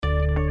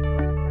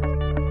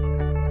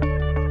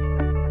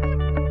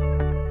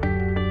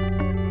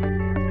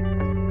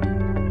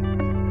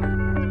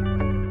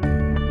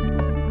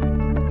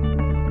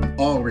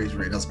always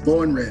ready. I was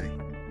born ready.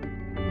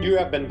 You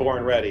have been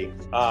born ready.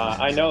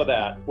 I know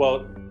that.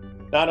 Well,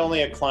 not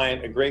only a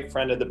client, a great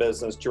friend of the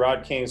business,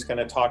 Gerard King is going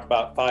to talk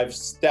about 5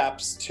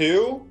 steps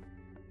to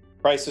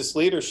crisis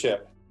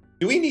leadership.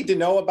 Do we need to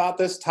know about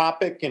this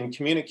topic in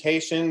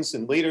communications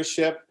and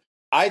leadership?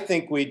 I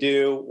think we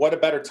do. What a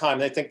better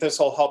time. I think this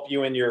will help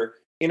you in your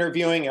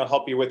interviewing. It'll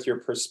help you with your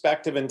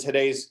perspective in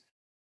today's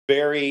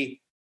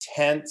very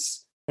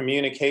tense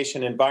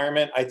communication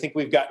environment. I think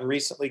we've gotten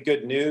recently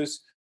good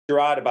news,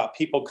 Gerard, about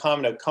people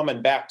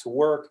coming back to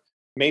work.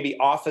 Maybe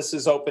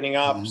offices opening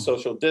up,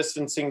 social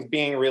distancing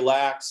being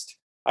relaxed.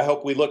 I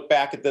hope we look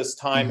back at this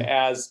time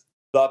as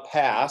the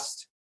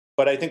past,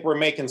 but I think we're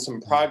making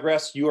some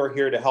progress. You are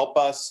here to help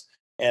us,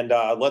 and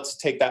let's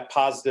take that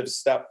positive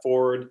step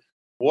forward.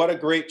 What a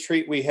great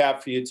treat we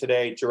have for you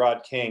today,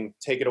 Gerard King.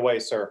 Take it away,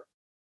 sir.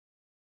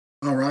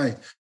 All right.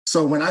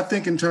 So when I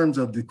think in terms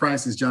of the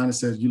crisis, John has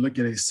said, you look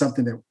at it as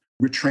something that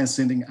we're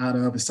transcending out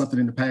of, as something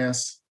in the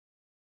past.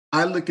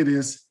 I look at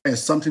this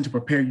as something to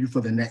prepare you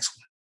for the next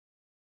one.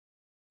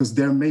 Because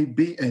there may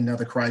be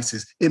another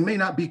crisis. It may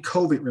not be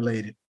COVID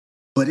related,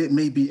 but it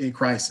may be a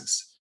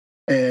crisis.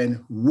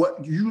 And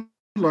what you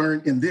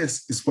learn in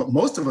this is what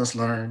most of us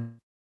learned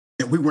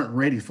that we weren't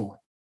ready for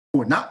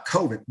not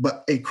COVID,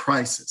 but a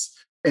crisis.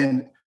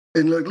 And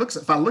look,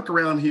 if I look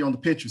around here on the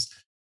pictures,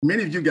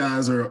 many of you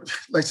guys are,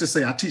 let's just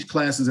say I teach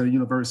classes at a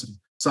university.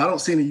 So I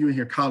don't see any of you in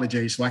here college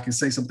age, so I can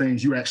say some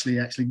things you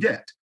actually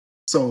get.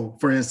 So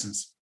for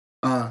instance,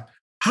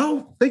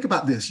 think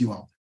about this, you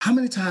all. How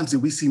many times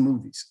did we see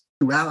movies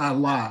throughout our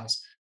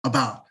lives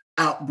about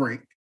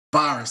outbreak,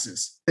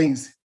 viruses,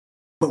 things,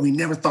 but we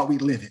never thought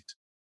we'd live it.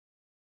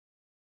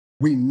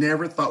 We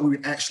never thought we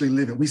would actually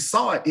live it. We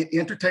saw it, it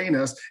entertained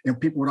us, and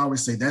people would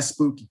always say, that's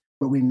spooky,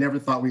 but we never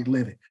thought we'd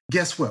live it.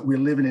 Guess what? We're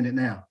living in it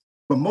now.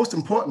 But most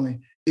importantly,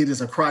 it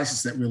is a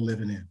crisis that we're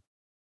living in.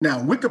 Now,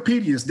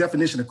 Wikipedia's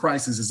definition of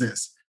crisis is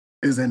this,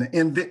 is an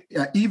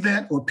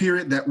event or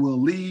period that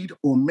will lead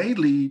or may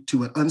lead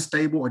to an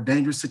unstable or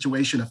dangerous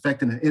situation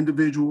affecting an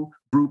individual,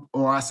 group,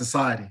 or our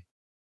society.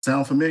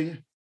 Sound familiar?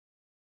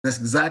 That's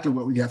exactly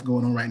what we have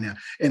going on right now.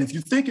 And if you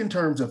think in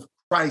terms of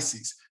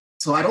crises,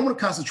 so I don't want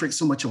to concentrate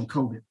so much on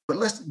COVID, but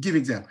let's give an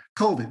example.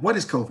 COVID, what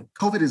is COVID?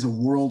 COVID is a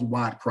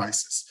worldwide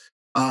crisis.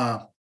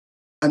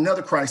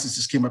 Another crisis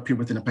just came up here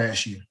within the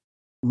past year.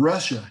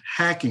 Russia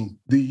hacking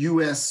the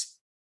U.S.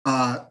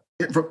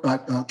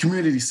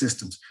 Community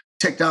systems,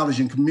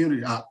 technology and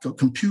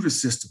computer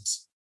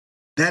systems.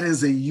 That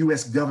is a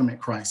U.S. government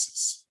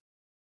crisis.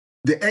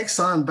 The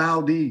Exxon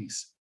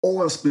Valdez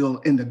oil spill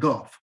in the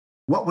Gulf.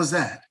 What was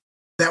that?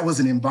 That was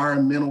an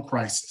environmental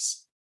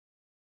crisis.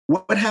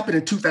 What happened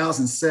in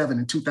 2007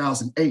 and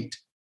 2008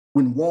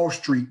 when Wall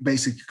Street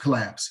basically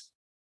collapsed?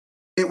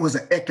 It was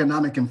an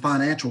economic and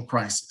financial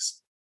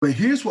crisis. But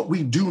here's what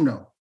we do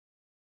know.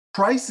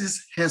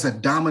 Crisis has a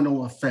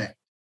domino effect,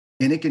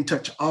 and it can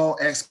touch all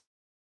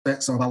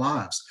aspects of our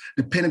lives,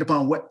 depending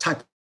upon what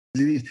type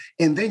it is.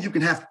 And then you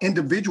can have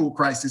individual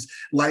crises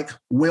like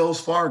Wells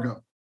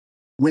Fargo,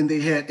 when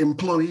they had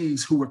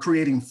employees who were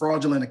creating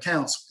fraudulent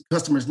accounts,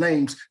 customers'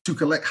 names to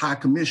collect high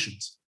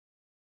commissions.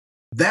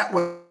 That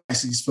was a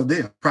crisis for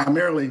them,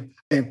 primarily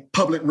a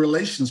public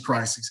relations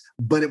crisis,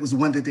 but it was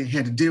one that they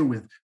had to deal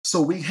with.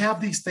 So we have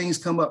these things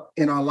come up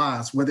in our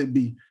lives, whether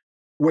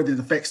it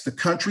affects the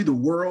country, the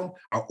world,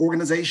 our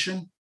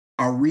organization,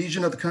 our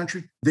region of the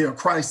country, they are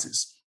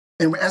crises.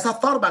 And as I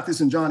thought about this,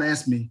 and John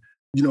asked me,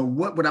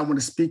 what would I want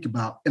to speak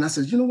about? And I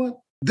said, you know what?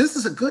 This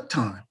is a good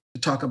time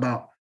to talk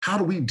about how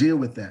do we deal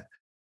with that?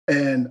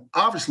 And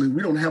obviously,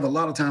 we don't have a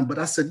lot of time, but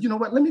I said, you know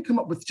what? Let me come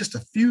up with just a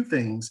few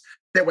things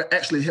that would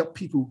actually help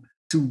people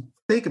to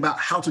think about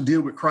how to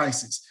deal with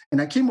crisis. And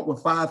I came up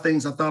with 5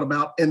 things I thought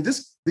about. And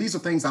these are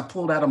things I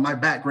pulled out of my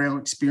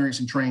background, experience,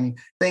 and training,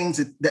 things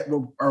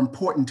that are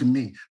important to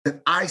me,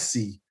 that I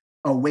see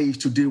are ways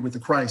to deal with the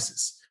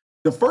crisis.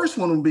 The first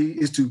one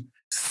is to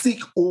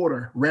seek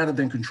order rather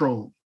than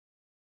control.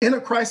 In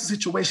a crisis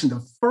situation,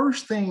 the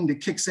first thing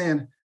that kicks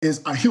in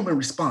is a human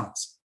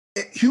response.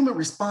 Human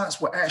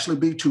response will actually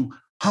be to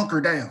hunker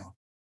down.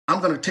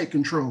 I'm going to take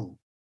control,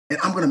 and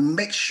I'm going to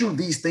make sure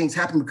these things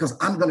happen because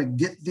I'm going to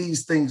get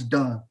these things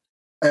done.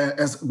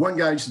 As one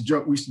guy used to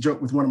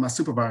joke with one of my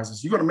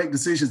supervisors, you're going to make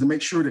decisions to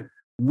make sure that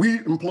we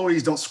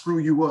employees don't screw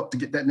you up to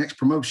get that next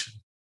promotion.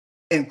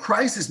 In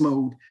crisis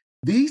mode,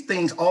 these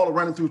things all are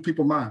running through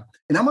people's mind.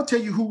 And I'm going to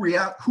tell you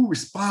who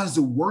responds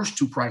the worst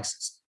to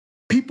crisis.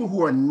 People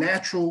who are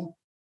natural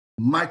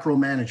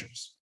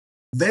micromanagers.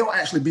 They'll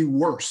actually be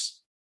worse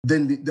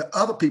than the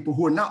other people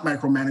who are not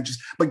micromanagers.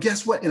 But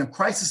guess what? In a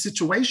crisis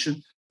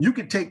situation, you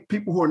could take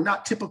people who are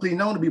not typically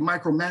known to be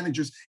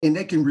micromanagers, and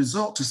they can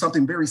result to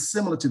something very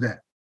similar to that.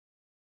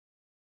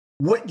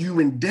 What you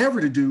endeavor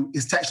to do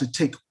is to actually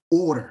take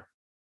order.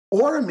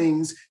 Order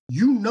means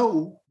you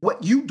know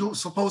what you're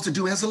supposed to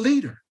do as a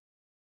leader.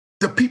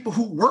 The people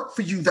who work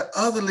for you, the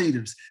other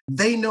leaders,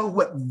 they know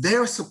what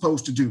they're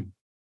supposed to do.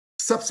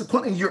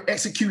 Subsequently, you're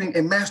executing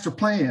a master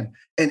plan,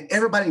 and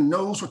everybody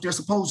knows what they're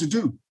supposed to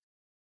do.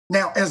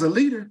 Now, as a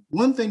leader,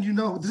 one thing you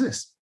know is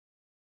this.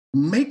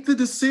 Make the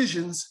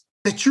decisions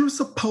that you're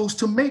supposed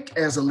to make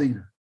as a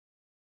leader,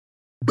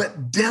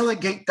 but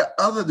delegate the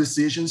other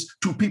decisions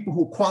to people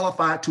who are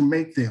qualified to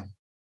make them.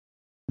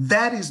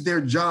 That is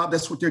their job.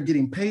 That's what they're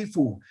getting paid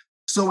for.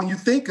 So when you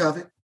think of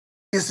it,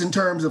 it's in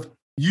terms of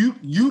you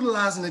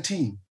utilizing a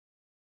team.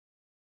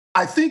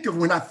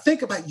 When I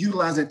think about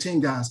utilizing a team,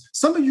 guys,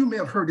 some of you may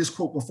have heard this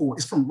quote before.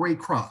 It's from Ray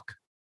Kroc.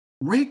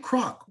 Ray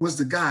Kroc was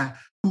the guy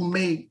who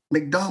made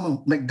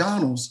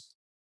McDonald's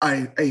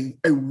a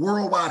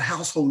worldwide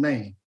household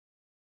name.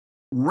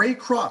 Ray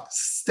Kroc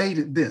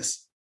stated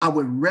this: I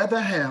would rather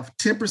have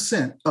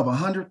 10% of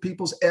 100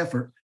 people's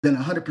effort than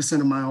 100%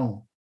 of my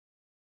own.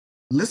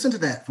 Listen to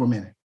that for a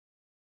minute.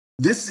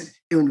 This is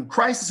in a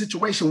crisis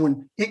situation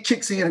when it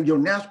kicks in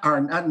and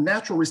our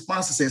natural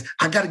response says,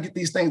 I got to get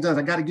these things done.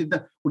 I got to get it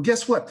done. Well,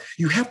 guess what?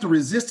 You have to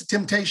resist the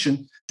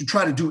temptation to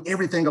try to do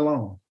everything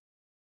alone.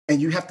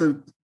 And you have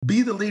to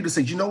be the leader and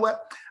say, you know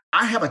what?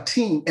 I have a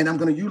team and I'm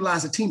going to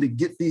utilize a team to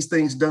get these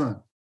things done.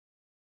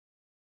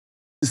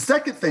 The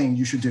second thing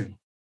you should do,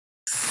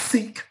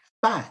 seek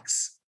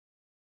facts.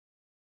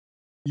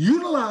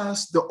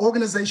 Utilize the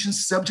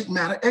organization's subject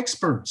matter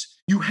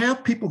experts. You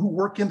have people who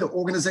work in the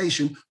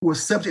organization who are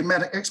subject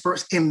matter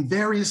experts in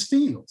various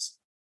fields.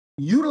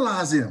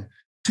 Utilize them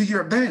to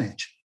your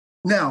advantage.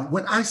 Now,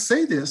 when I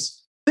say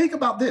this, think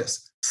about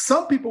this.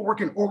 Some people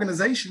work in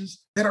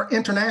organizations that are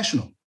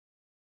international.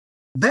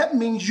 That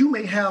means you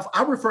may have,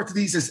 I refer to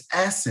these as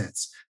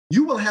assets.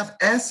 You will have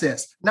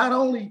assets, not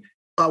only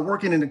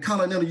working in the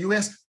continental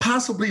US,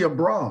 possibly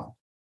abroad.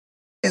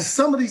 And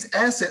some of these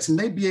assets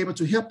may be able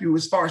to help you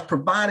as far as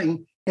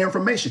providing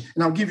information.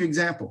 And I'll give you an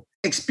example.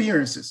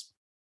 Experiences.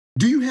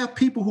 Do you have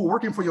people who are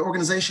working for your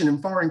organization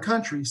in foreign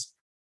countries,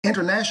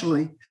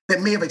 internationally, that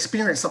may have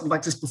experienced something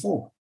like this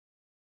before?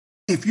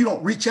 If you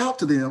don't reach out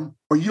to them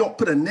or you don't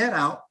put a net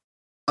out,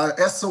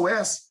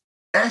 SOS,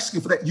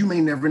 asking for that, you may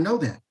never know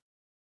that.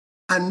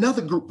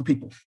 Another group of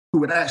people who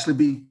would actually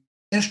be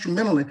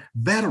instrumentally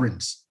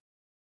veterans.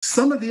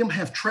 Some of them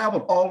have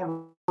traveled all over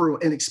the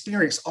world and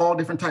experienced all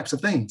different types of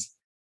things.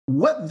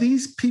 What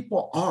these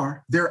people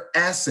are, they're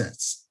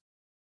assets.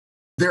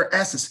 They're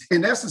assets.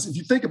 In essence, if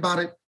you think about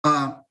it,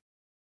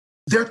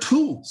 they're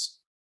tools.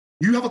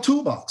 You have a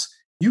toolbox.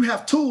 You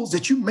have tools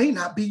that you may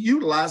not be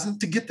utilizing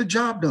to get the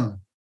job done.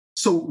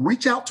 So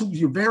reach out to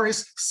your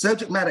various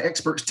subject matter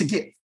experts to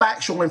get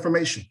factual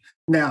information.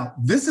 Now,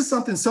 this is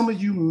something some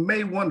of you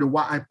may wonder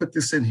why I put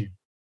this in here,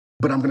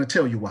 but I'm going to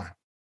tell you why.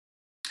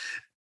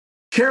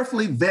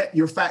 Carefully vet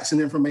your facts and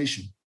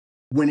information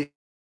when it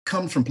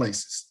comes from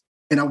places.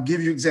 And I'll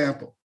give you an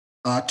example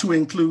to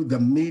include the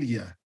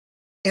media,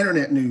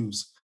 internet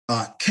news,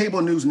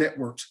 cable news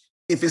networks.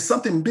 If it's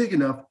something big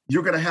enough,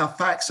 you're going to have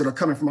facts that are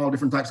coming from all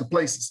different types of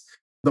places.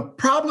 The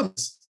problem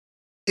is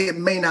it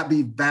may not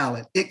be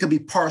valid. It could be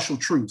partial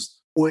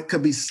truths, or it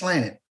could be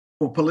slanted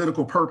for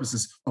political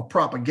purposes or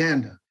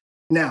propaganda.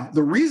 Now,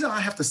 the reason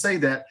I have to say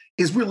that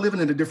is we're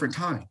living in a different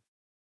time.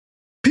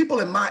 People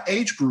in my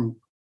age group,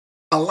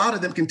 a lot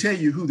of them can tell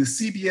you who the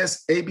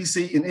CBS,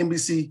 ABC, and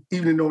NBC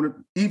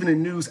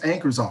evening news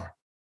anchors are.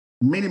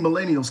 Many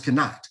millennials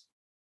cannot.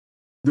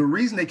 The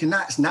reason they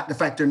cannot is not the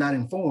fact they're not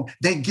informed.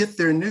 They get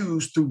their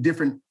news through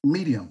different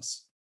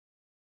mediums.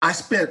 I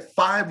spent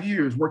 5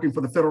 years working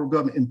for the federal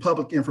government in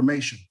public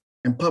information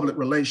and public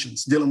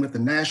relations, dealing with the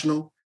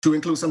national, to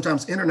include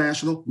sometimes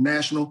international,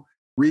 national,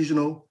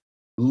 regional,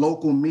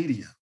 local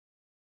media.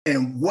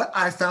 And what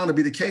I found to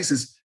be the case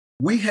is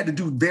we had to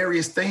do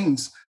various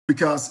things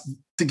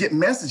to get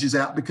messages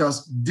out,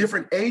 because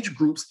different age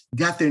groups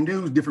got their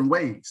news different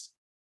ways.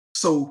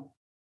 So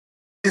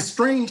it's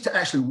strange to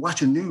actually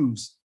watch a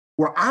news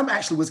where I'm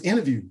actually was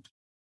interviewed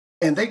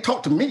and they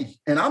talk to me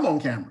and I'm on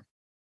camera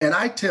and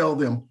I tell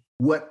them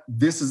what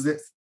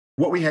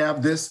we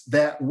have, this,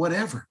 that,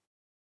 whatever.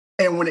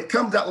 And when it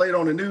comes out later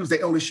on the news,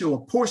 they only show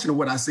a portion of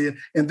what I said,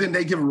 and then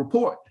they give a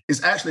report.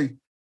 It's actually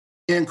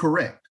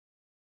incorrect.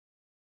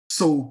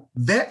 So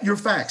vet your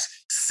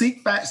facts,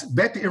 seek facts,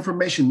 vet the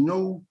information,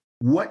 know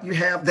what you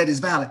have that is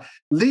valid.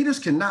 Leaders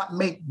cannot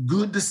make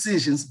good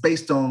decisions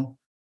based on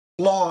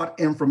flawed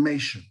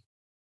information.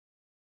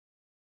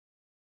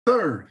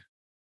 Third,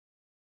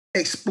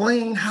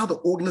 explain how the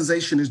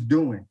organization is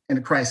doing in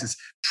a crisis.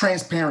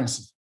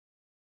 Transparency.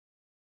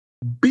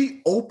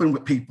 Be open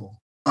with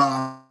people.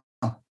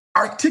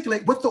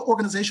 Articulate what the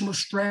organizational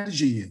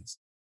strategy is.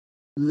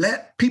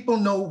 Let people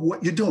know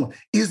what you're doing.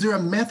 Is there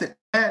a method to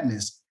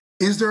madness?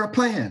 Is there a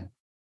plan?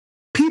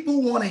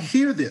 People want to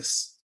hear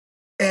this.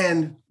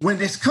 And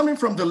when it's coming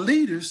from the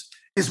leaders,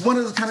 it's one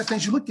of the kind of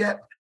things you look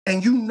at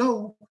and you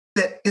know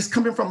that it's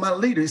coming from my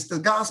leader. It's the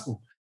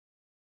gospel.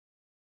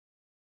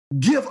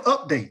 Give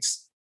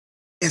updates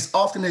as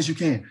often as you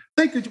can.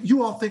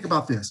 You all think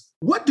about this.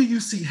 What do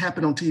you see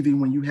happen on TV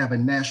when you have a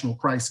national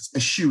crisis, a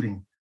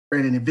shooting, or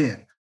an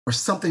event, or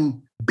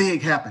something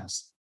big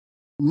happens?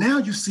 Now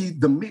you see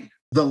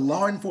the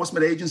law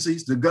enforcement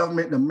agencies, the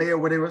government, the mayor,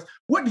 whatever.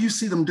 What do you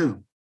see them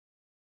do?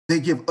 They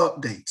give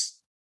updates.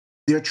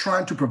 They're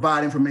trying to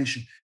provide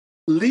information.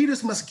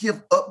 Leaders must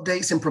give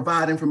updates and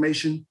provide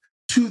information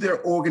to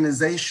their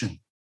organization.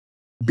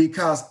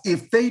 Because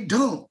if they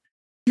don't,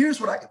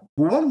 here's what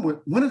one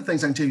of the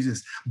things I can tell you is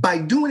this. By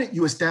doing it,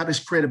 you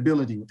establish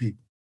credibility with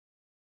people.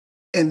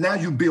 And now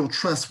you build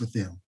trust with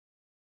them.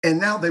 And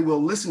now they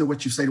will listen to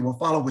what you say, they will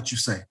follow what you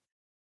say.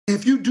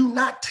 If you do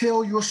not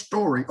tell your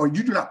story or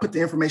you do not put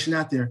the information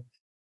out there,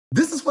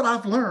 this is what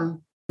I've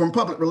learned from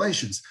public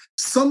relations.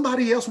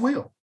 Somebody else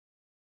will.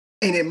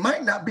 And it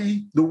might not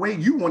be the way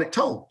you want it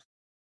told.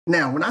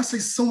 Now, when I say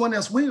someone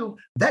else will,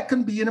 that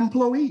can be an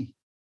employee.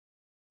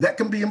 That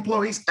can be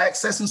employees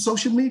accessing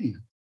social media.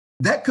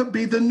 That could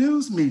be the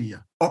news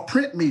media or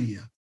print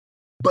media.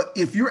 But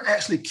if you're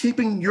actually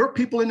keeping your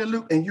people in the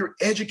loop and you're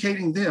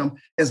educating them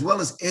as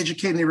well as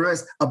educating the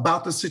rest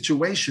about the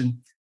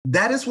situation,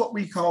 that is what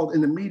we call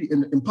in the media,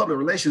 in public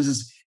relations,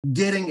 is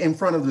getting in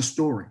front of the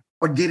story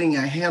or getting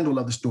a handle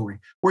of the story.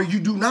 Where you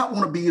do not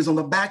want to be is on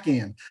the back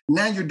end.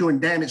 Now you're doing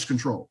damage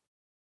control.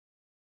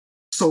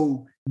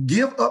 So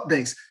give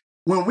updates.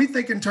 When we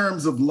think in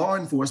terms of law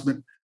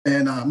enforcement,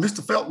 and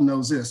Mr. Felton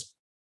knows this,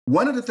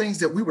 one of the things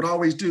that we would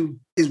always do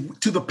is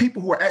to the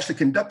people who are actually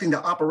conducting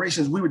the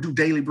operations, we would do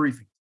daily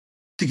briefing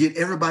to get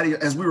everybody,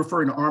 as we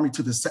refer in the Army,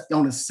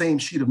 on the same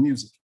sheet of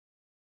music.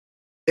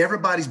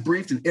 Everybody's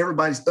briefed and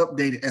everybody's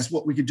updated as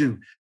what we could do.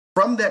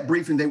 From that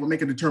briefing, they would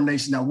make a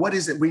determination. Now, what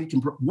is it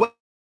what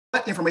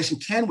information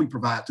can we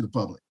provide to the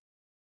public?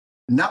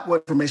 Not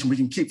what information we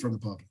can keep from the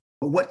public,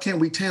 but what can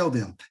we tell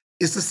them?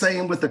 It's the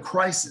same with the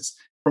crisis.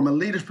 From a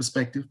leader's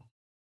perspective,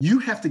 you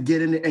have to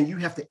get in there and you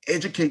have to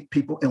educate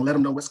people and let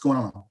them know what's going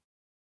on.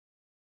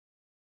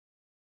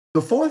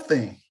 The fourth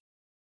thing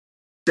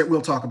that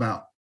we'll talk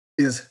about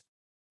is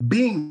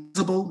being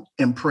visible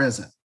and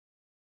present.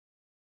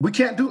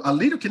 A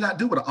leader cannot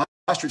do what an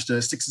ostrich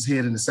does, sticks his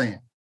head in the sand.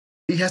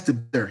 He has to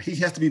be there. He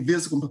has to be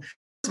visible. First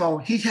of all,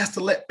 he has to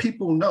let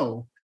people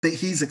know that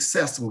he's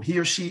accessible. He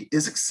or she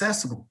is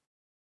accessible.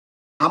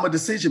 I'm a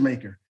decision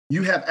maker.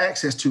 You have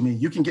access to me.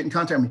 You can get in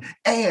contact with me.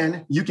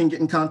 And you can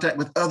get in contact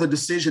with other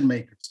decision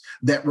makers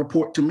that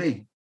report to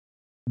me.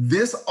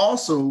 This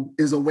also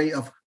is a way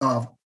of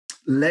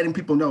letting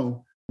people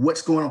know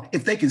what's going on.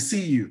 If they can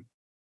see you,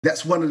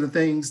 that's one of the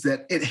things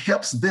that it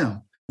helps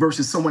them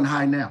versus someone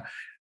hiding out.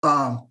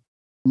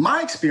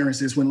 My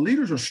experience is when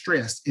leaders are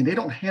stressed and they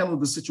don't handle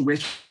the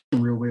situation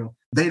real well,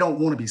 they don't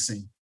want to be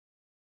seen.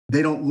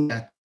 They don't want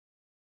that,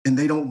 and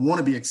they don't want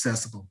to be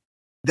accessible.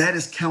 That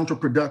is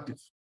counterproductive.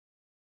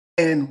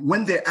 And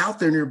when they're out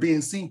there and they're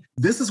being seen,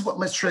 this is what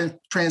must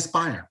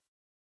transpire.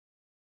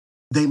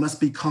 They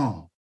must be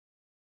calm.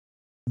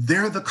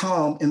 They're the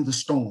calm in the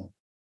storm.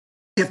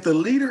 If the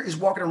leader is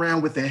walking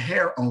around with their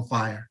hair on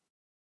fire,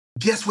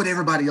 guess what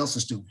everybody else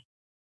is doing?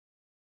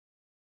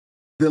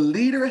 The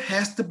leader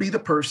has to be the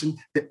person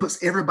that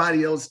puts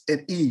everybody else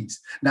at ease.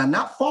 Now,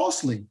 not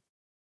falsely,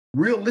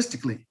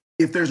 realistically.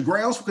 If there's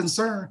grounds for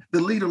concern,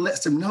 the leader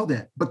lets them know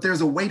that. But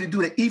there's a way to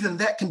do that. Even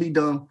that can be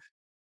done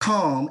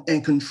calm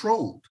and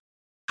controlled.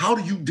 How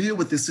do you deal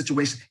with this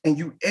situation? And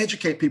you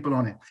educate people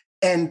on it.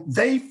 And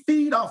they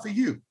feed off of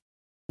you.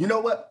 You know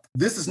what?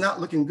 This is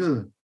not looking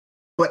good.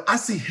 But I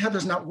see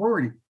Heather's not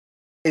worried.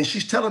 And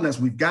she's telling us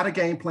we've got a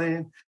game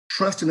plan,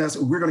 trusting us,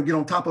 and we're going to get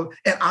on top of it.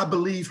 And I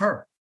believe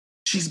her.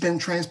 She's been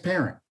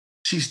transparent.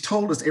 She's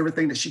told us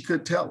everything that she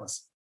could tell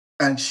us.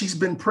 And she's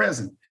been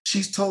present.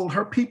 She's told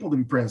her people to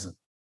be present.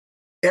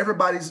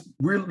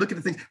 We're looking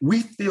at things.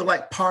 We feel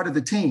like part of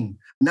the team,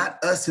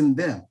 not us and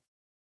them.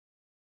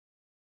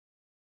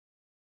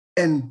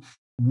 And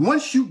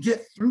once you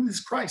get through this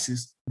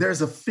crisis,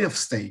 there's a fifth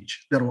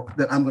stage that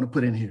I'm going to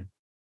put in here.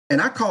 And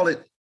I call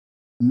it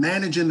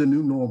managing the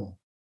new normal.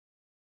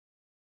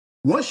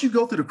 Once you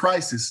go through the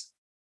crisis,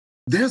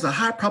 there's a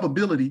high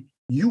probability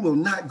you will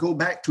not go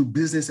back to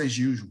business as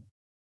usual.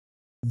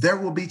 There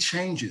will be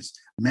changes,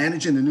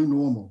 managing the new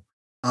normal.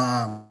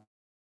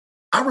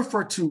 I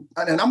refer to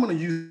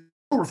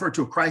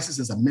a crisis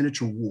as a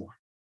miniature war.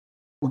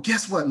 Well,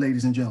 guess what,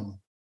 ladies and gentlemen?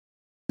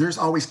 There's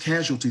always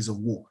casualties of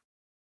war.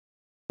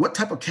 What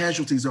type of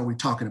casualties are we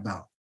talking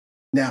about?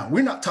 Now,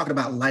 we're not talking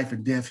about life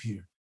and death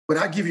here, but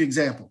I'll give you an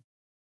example.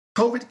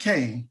 COVID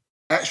came,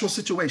 actual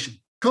situation.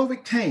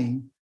 COVID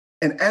came,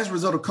 and as a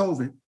result of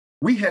COVID,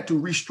 we had to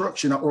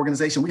restructure our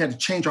organization. We had to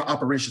change our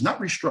operations, not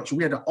restructure.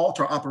 We had to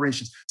alter our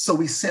operations. So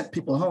we sent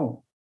people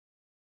home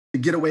to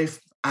get away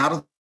out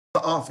of the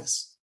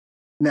office.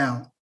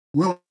 Now,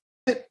 when we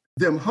sent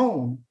them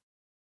home,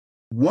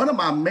 one of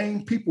my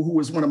main people who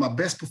was one of my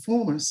best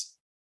performers,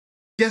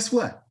 guess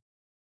what?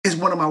 Is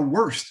one of my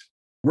worst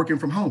working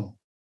from home.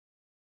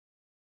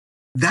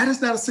 That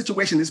is not a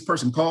situation this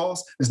person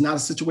caused. It's not a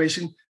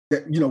situation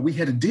that we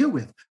had to deal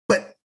with.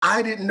 But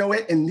I didn't know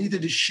it, and neither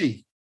did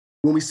she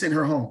when we sent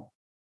her home.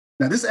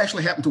 Now, this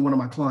actually happened to one of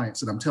my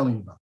clients that I'm telling you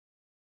about.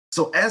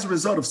 So as a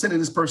result of sending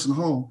this person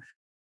home,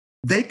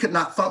 they could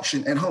not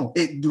function at home.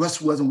 It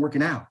just wasn't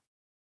working out.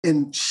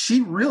 And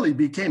she really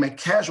became a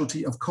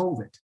casualty of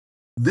COVID.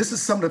 This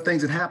is some of the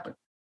things that happen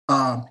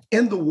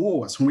in the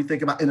wars. When we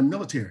think about in the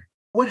military,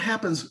 what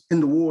happens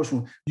in the wars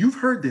when you've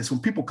heard this,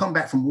 when people come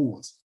back from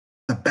wars,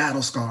 the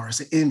battle scars,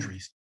 the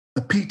injuries,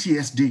 the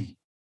PTSD.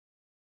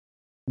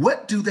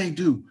 What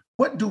do?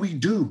 What do we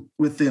do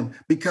with them?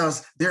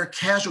 Because they're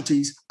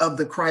casualties of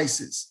the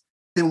crisis.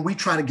 Then we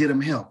try to get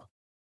them help.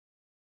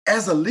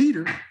 As a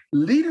leader,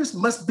 leaders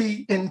must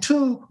be in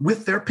tune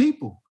with their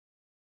people.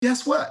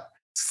 Guess what?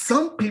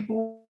 Some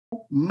people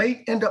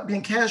may end up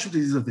being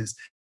casualties of this.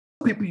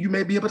 People you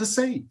may be able to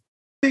save,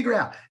 figure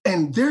out.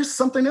 And there's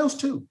something else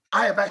too.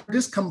 I have actually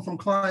this coming from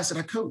clients that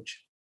I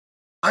coach.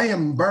 I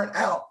am burnt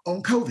out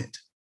on COVID,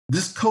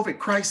 this COVID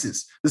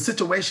crisis, the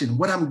situation,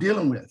 what I'm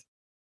dealing with.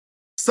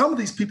 Some of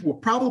these people will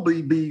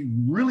probably be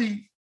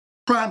really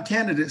prime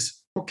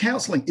candidates for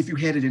counseling if you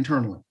had it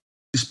internally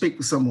to speak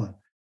with someone.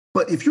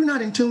 But if you're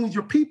not in tune with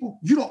your people,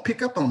 you don't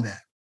pick up on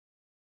that.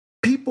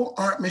 People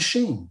aren't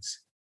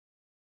machines.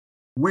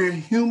 We're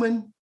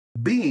human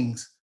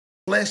beings,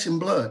 flesh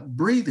and blood,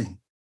 breathing.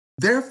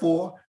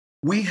 Therefore,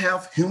 we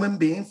have human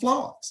being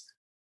flaws.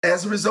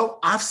 As a result,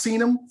 I've seen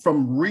them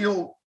from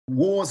real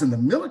wars in the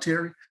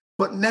military,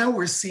 but now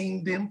we're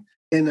seeing them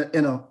in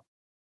a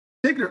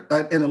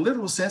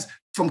literal sense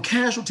from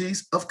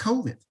casualties of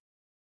COVID.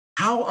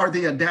 How are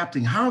they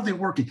adapting? How are they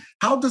working?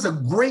 How does a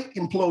great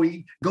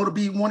employee go to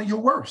be one of your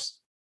worst?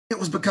 It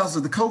was because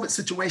of the COVID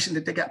situation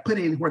that they got put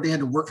in where they had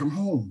to work from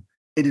home.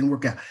 It didn't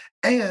work out.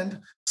 And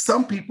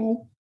some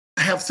people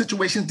have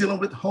situations dealing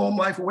with home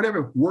life or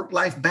whatever,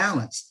 work-life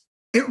balance.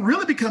 It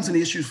really becomes an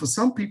issue for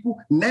some people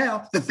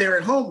now that they're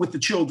at home with the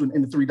children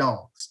and the 3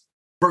 dogs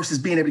versus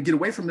being able to get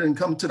away from it and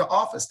come to the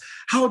office.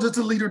 How does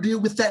the leader deal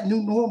with that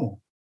new normal?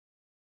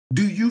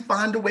 Do you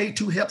find a way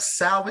to help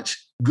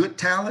salvage good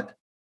talent?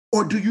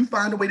 Or do you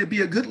find a way to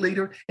be a good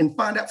leader and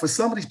find out for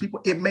some of these people,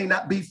 it may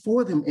not be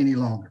for them any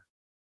longer?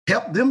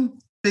 Help them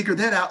figure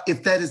that out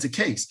if that is the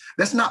case.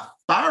 That's not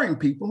firing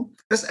people.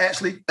 That's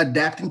actually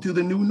adapting to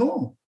the new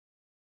normal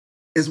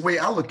is the way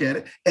I look at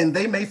it. And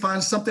they may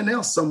find something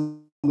else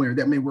somewhere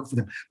that may work for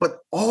them.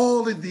 But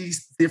all of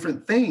these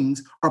different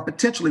things are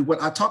potentially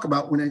what I talk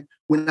about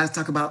when I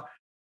talk about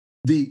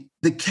the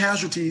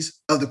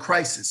casualties of the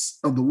crisis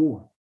of the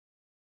war.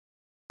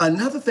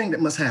 Another thing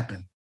that must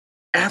happen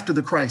after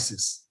the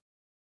crisis,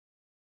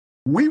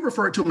 we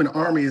refer to them in the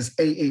Army as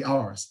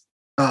AARs.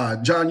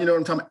 John, you know what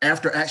I'm talking about?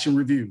 After action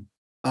review.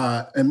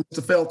 And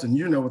Mr. Felton,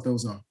 you know what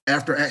those are,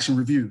 after action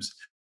reviews.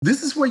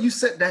 This is where you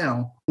sit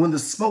down when the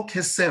smoke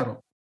has settled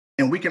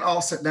and we can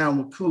all sit down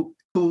with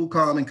cool,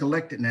 calm, and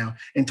collected now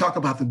and talk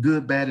about the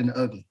good, bad, and the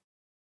ugly.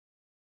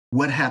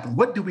 What happened?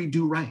 What did we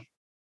do right?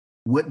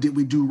 What did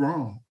we do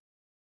wrong?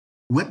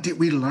 What did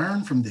we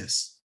learn from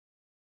this?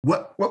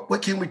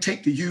 What can we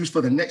take to use for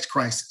the next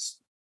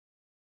crisis?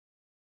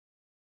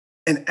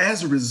 And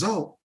as a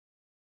result,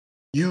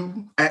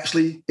 you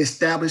actually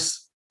establish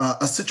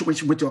a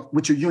situation with your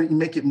unit, you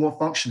make it more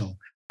functional.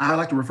 I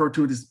like to refer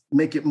to it as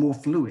make it more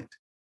fluid.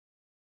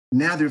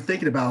 Now they're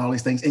thinking about all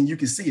these things and you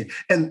can see it.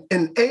 And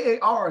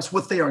AARs,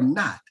 what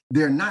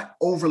they're not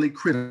overly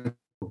critical.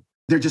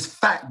 They're just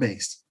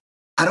fact-based.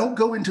 I don't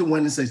go into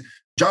one and say,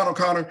 John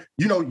O'Connor,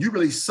 you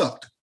really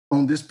sucked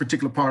on this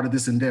particular part of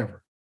this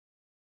endeavor.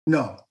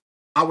 No,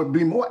 I would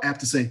be more apt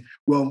to say,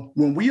 well,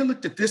 when we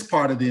looked at this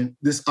part of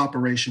this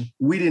operation,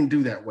 we didn't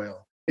do that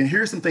well. And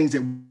here are some things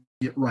that we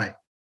get right.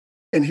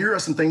 And here are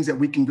some things that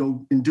we can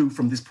go and do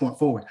from this point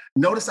forward.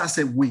 Notice I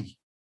said we.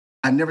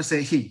 I never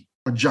said he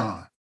or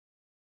John,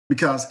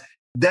 because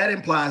that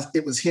implies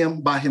it was him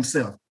by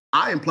himself.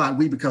 I implied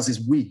we because it's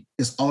we.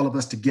 It's all of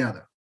us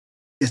together.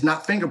 It's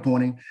not finger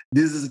pointing.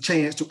 This is a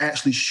chance to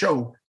actually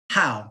show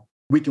how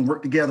we can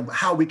work together, but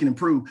how we can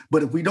improve.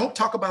 But if we don't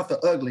talk about the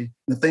ugly,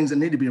 the things that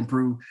need to be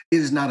improved, it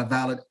is not a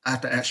valid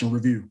after action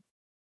review.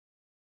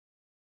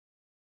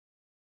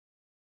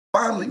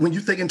 Finally, when you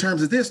think in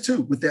terms of this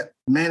too, with that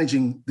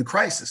managing the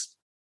crisis,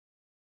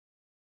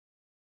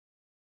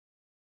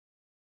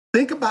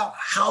 think about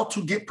how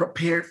to get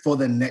prepared for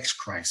the next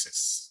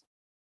crisis.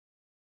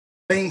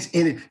 Things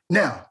in it.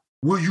 Now,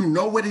 will you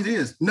know what it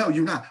is? No,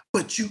 you're not.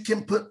 But you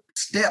can put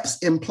steps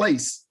in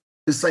place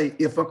to say,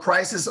 if a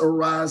crisis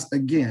arises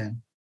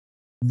again,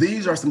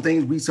 these are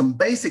some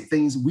basic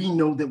things we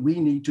know that we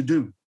need to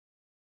do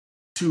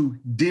to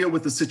deal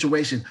with the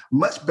situation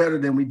much better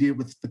than we did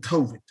with the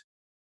COVID.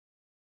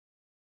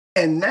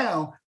 And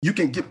now you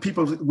can get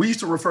people, we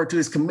used to refer to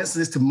as commit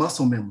this to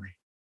muscle memory.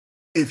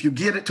 If you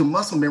get it to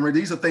muscle memory,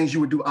 these are things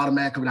you would do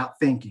automatically without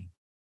thinking.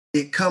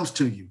 It comes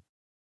to you.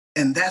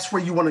 And that's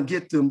where you want to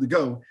get them to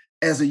go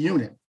as a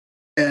unit.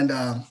 And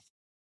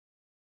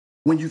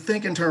when you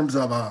think in terms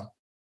of,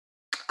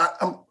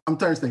 I'm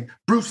Thursday,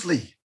 Bruce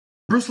Lee.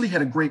 Bruce Lee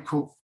had a great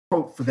quote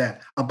for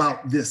that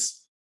about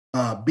this,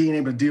 being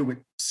able to deal with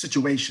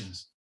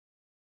situations.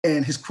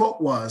 And his quote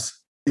was,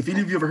 if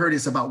any of you ever heard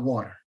this about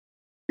water,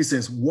 he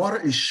says,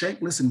 water is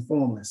shapeless and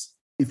formless.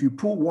 If you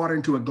pour water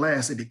into a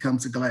glass, it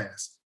becomes a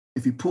glass.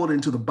 If you pour it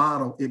into the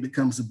bottle, it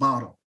becomes a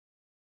bottle.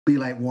 Be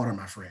like water,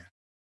 my friend.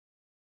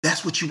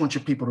 That's what you want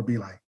your people to be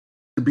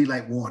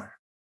like water.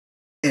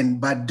 And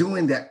by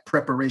doing that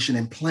preparation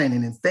and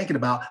planning and thinking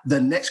about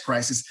the next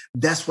crisis,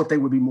 that's what they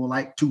would be more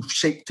like to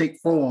take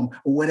form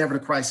or whatever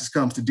the crisis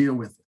comes to deal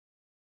with it.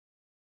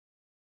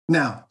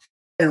 Now,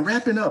 and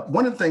wrapping up,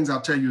 one of the things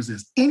I'll tell you is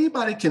this: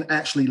 anybody can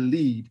actually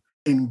lead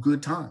in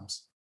good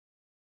times.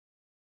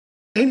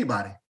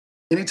 Anybody,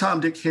 anytime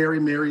Dick, Harry,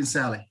 Mary, and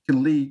Sally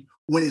can lead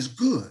when it's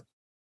good.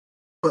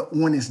 But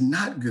when it's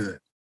not good,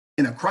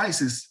 in a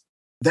crisis,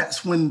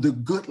 that's when the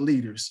good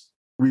leaders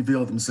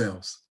reveal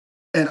themselves.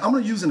 And I'm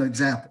going to use an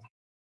example.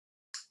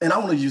 And I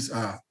want to use,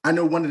 I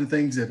know one of the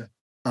things that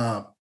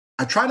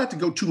I try not to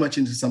go too much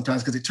into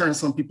sometimes because it turns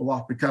some people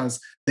off because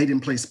they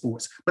didn't play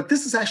sports. But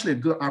this is actually a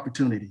good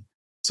opportunity.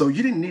 So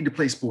you didn't need to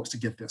play sports to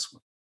get this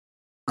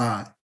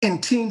one. In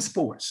team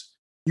sports,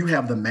 you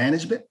have the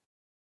management,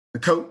 the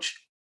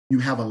coach, you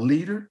have a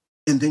leader,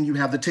 and then you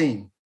have the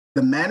team.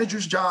 The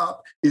manager's job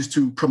is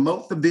to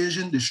promote the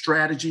vision, the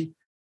strategy,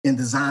 and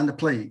design the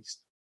plays.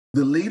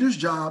 The leader's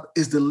job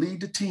is to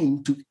lead the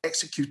team to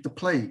execute the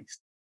plays.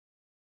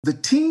 The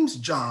team's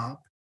job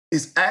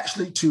is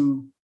actually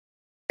to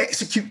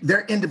execute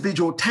their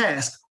individual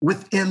task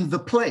within the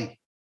play.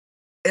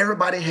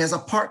 Everybody has a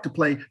part to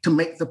play to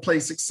make the play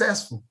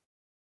successful.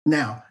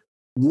 Now,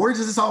 where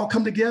does this all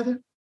come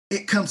together?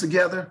 It comes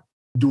together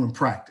during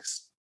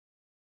practice.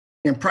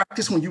 In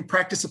practice, when you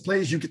practice the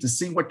plays, you get to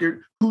see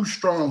who's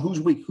strong, who's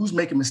weak, who's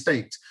making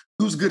mistakes,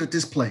 who's good at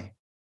this play,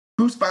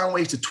 who's found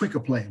ways to tweak a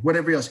play,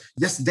 whatever else.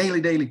 That's daily,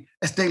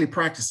 that's daily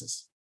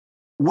practices.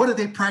 What are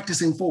they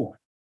practicing for?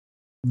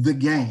 The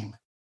game.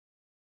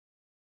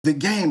 The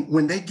game,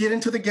 when they get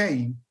into the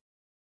game,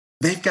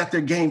 they've got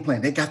their game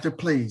plan, they got their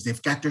plays,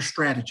 they've got their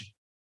strategy,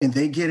 and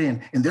they get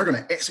in and they're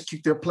going to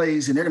execute their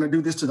plays and they're going to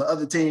do this to the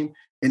other team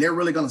and they're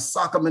really going to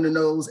sock them in the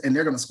nose and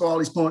they're going to score all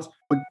these points.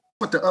 But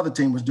what the other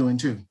team was doing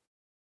too,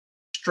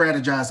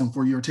 strategizing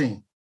for your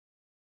team.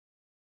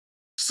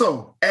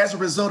 So as a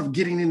result of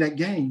getting in that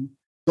game,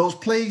 those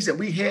plays that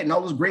we had and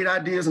all those great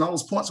ideas and all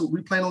those points that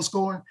we plan on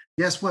scoring,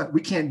 guess what?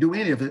 We can't do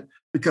any of it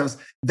because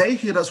they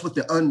hit us with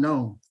the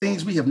unknown,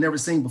 things we have never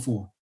seen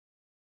before.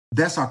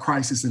 That's our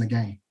crisis in the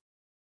game.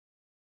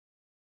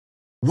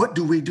 What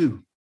do we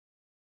do?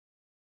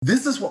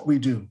 This is what we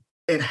do.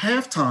 At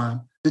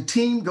halftime, the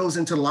team goes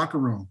into the locker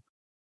room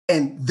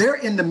and they're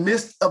in the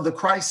midst of the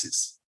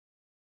crisis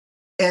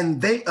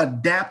and they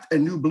adapt a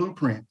new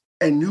blueprint,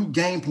 a new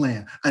game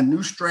plan, a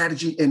new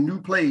strategy, and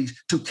new plays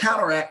to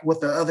counteract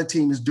what the other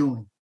team is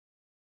doing.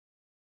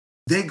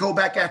 They go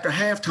back after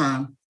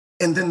halftime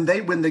and then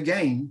they win the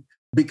game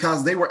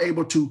because they were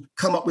able to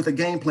come up with a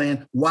game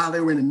plan while they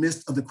were in the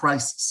midst of the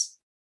crisis.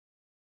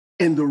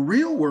 In the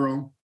real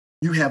world,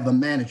 you have the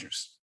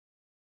managers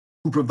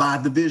who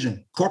provide the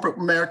vision. Corporate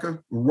America,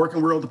 the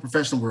working world, the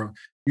professional world.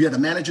 You have the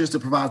managers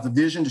that provide the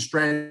vision, the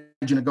strategy,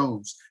 and the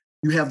goals.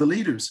 You have the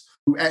leaders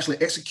who actually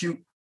execute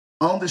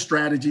on the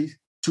strategy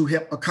to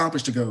help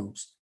accomplish the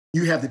goals.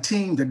 You have the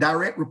team, the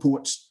direct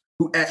reports,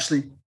 who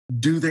actually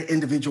do their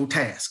individual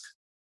task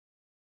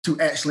to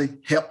actually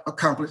help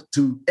accomplish,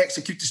 to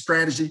execute the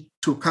strategy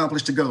to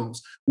accomplish the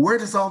goals. Where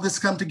does all this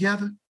come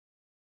together?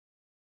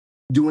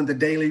 Doing the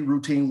daily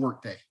routine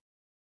workday.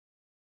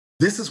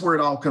 This is where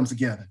it all comes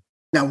together.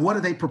 Now, what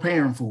are they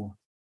preparing for?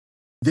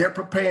 They're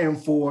preparing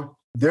for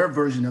their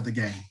version of the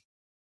game.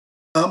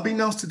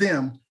 Unbeknownst to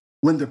them,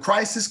 when the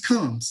crisis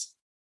comes,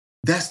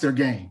 that's their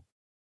game.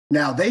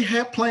 Now, they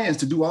have plans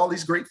to do all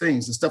these great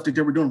things, the stuff that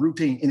they were doing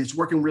routine, and it's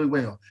working really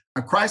well.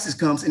 A crisis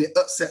comes and it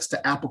upsets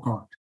the apple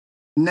cart.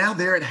 Now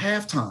they're at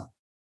halftime.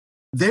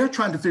 They're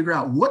trying to figure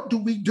out, what do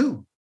we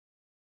do?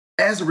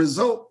 As a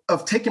result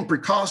of taking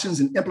precautions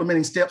and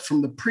implementing steps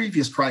from the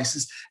previous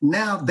crisis,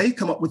 now they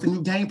come up with a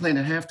new game plan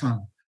at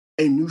halftime,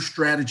 a new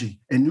strategy,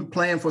 a new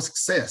plan for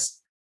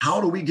success. How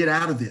do we get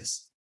out of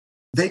this?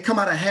 They come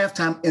out of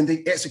halftime and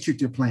they execute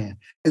their plan.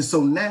 And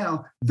so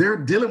now they're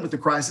dealing with the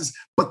crisis,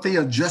 but they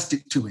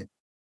adjusted to it.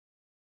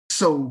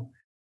 So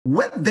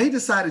what they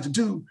decided to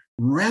do,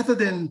 rather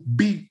than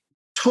be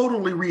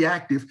totally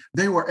reactive,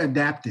 they were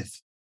adaptive.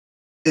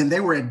 And they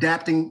were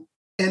adapting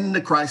in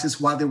the crisis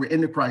while they were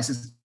in the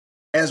crisis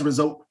as a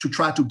result to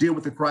try to deal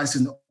with the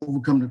crisis and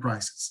overcome the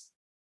crisis.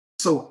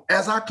 So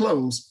as I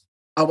close,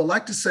 I would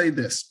like to say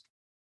this.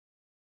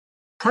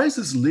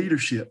 Crisis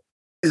leadership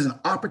is an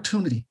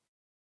opportunity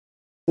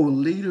for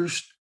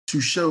leaders to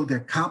show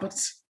their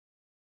competence,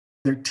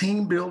 their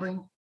team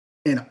building,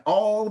 and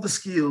all the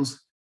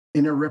skills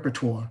in their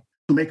repertoire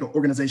to make an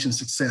organization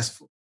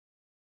successful.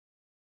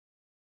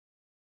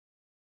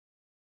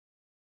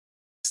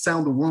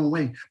 Sound the wrong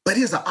way, but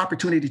it is an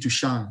opportunity to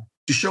shine,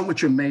 to show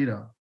what you're made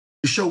of,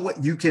 to show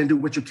what you can do,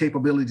 what your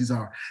capabilities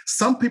are.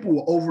 Some people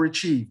will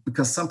overachieve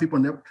because some people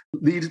never,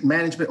 lead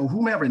management or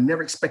whomever,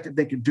 never expected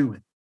they could do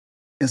it.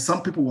 And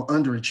some people will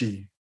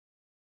underachieve.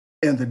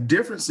 And the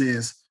difference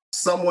is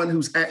someone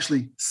who's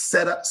actually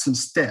set up some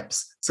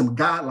steps, some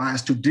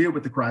guidelines to deal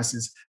with the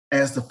crisis,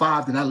 as the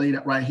 5 that I laid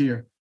out right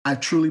here. I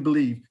truly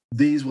believe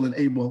these will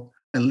enable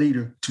a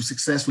leader to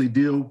successfully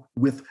deal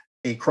with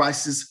a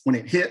crisis when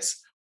it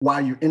hits, while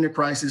you're in the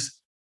crisis,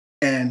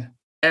 and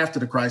after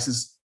the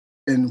crisis,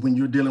 and when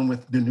you're dealing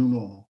with the new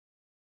normal.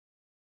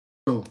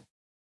 So,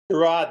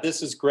 Gerard,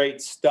 this is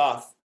great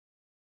stuff.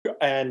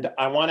 And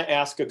I want to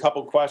ask a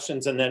couple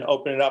questions and then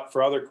open it up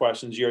for other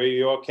questions. Are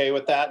you okay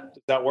with that?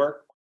 Does that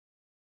work?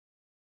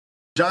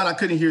 John, I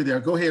couldn't hear there.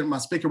 Go ahead. My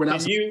speaker went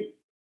out.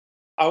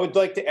 I would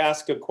like to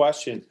ask a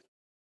question.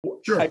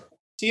 Sure. I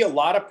see a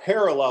lot of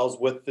parallels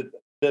with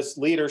this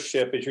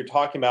leadership as you're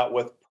talking about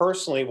with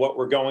personally what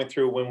we're going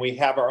through when we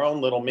have our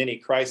own little mini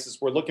crisis.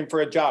 We're looking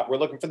for a job. We're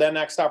looking for that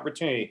next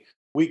opportunity.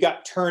 We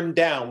got turned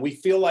down. We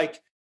feel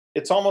like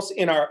it's almost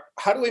in our,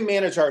 how do we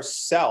manage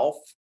ourself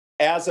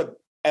as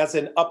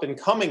an up and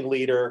coming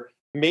leader?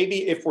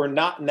 Maybe if we're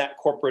not in that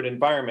corporate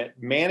environment,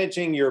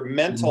 managing your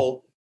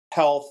mental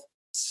health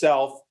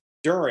self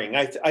during.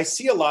 I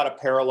see a lot of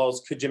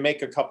parallels. Could you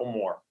make a couple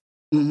more?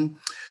 Mm-hmm.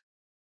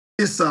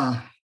 It's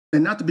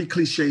and not to be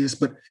cliches,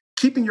 but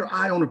keeping your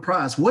eye on the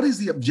prize. What is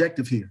the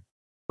objective here?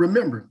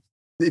 Remember,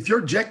 if your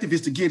objective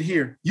is to get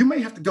here, you may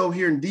have to go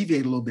here and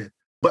deviate a little bit.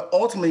 But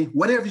ultimately,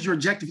 whatever is your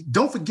objective,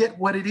 don't forget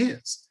what it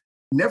is.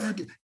 Never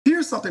forget.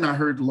 Here's something I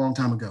heard a long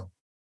time ago.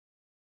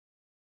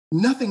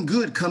 Nothing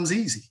good comes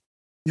easy.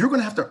 You're going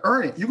to have to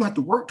earn it. You're going to have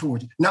to work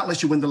towards it, not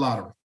unless you win the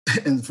lottery.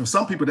 And for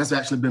some people, that's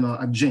actually been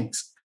a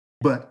jinx.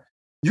 But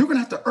you're going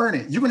to have to earn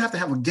it. You're going to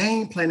have a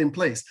game plan in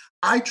place.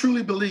 I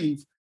truly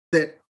believe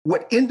that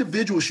what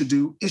individuals should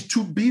do is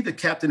to be the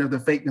captain of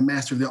their fate and the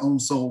master of their own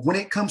soul when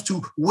it comes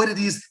to what it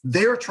is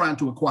they're trying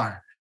to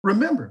acquire.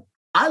 Remember,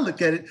 I look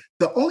at it,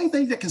 the only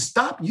thing that can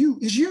stop you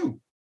is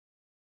you.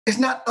 It's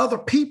not other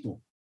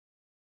people.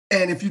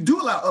 And if you do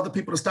allow other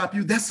people to stop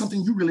you, that's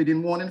something you really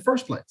didn't want in the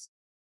first place.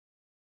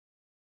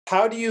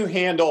 How do you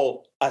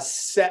handle a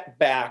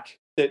setback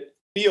that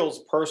feels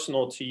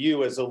personal to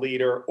you as a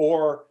leader,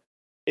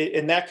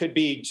 and that could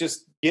be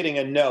just getting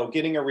a no,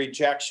 getting a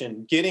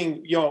rejection,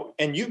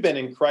 and you've been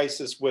in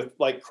crisis with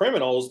like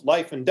criminals,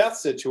 life and death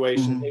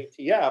situations,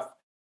 ATF.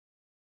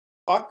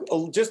 Talk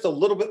just a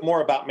little bit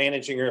more about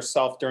managing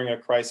yourself during a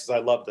crisis. I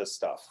love this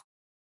stuff.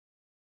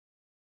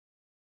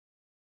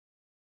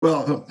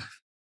 Well,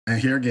 and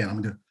here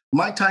again,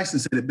 Mike Tyson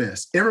said it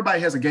best. Everybody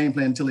has a game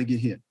plan until they get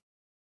hit.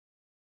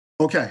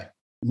 Okay,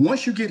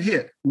 once you get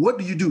hit, what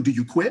do? Do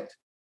you quit?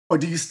 Or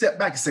do you step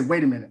back and say,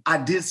 wait a minute, I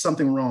did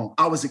something wrong.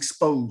 I was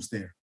exposed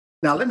there.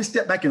 Now, let me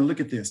step back and look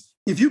at this.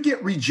 If you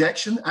get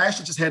rejection, I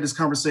actually just had this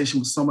conversation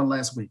with someone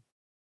last week.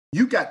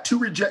 You got 2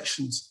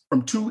 rejections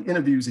from 2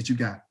 interviews that you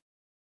got.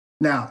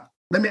 Now,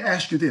 let me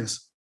ask you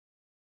this.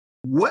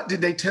 What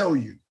did they tell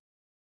you?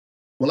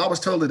 Well, I was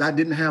told that I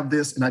didn't have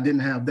this and I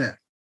didn't have that.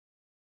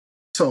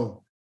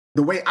 So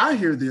the way I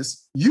hear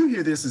this, you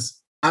hear this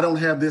is, I don't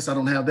have this, I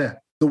don't have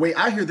that. The way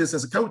I hear this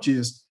as a coach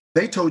is,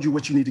 they told you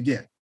what you need to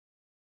get.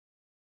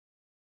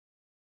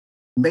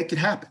 Make it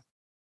happen.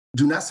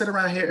 Do not sit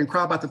around here and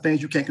cry about the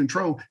things you can't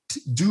control.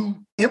 Do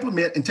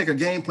implement and take a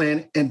game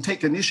plan and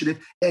take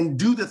initiative and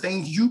do the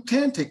things you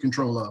can take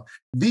control of.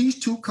 These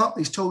 2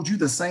 companies told you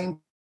the same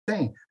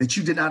thing, that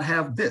you did not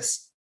have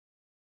this.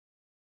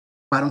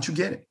 Why don't you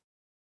get it?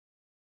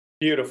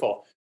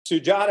 Beautiful.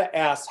 Sujata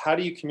asks, how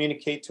do you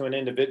communicate to an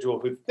individual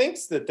who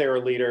thinks that they're a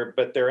leader,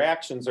 but their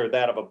actions are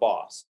that of a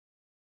boss?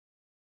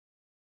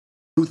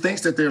 Who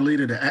thinks that they're a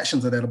leader, their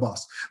actions are that of a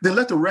boss? Then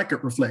let the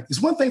record reflect.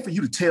 It's one thing for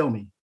you to tell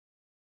me,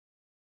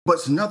 but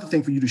it's another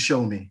thing for you to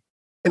show me.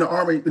 In the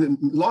Army, in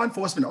law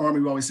enforcement, in the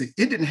Army, we always say,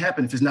 it didn't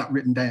happen if it's not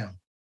written down.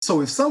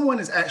 So if someone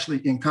is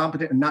actually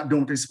incompetent and not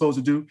doing what they're supposed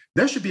to do,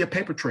 there should be a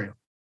paper trail.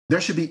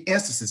 There should be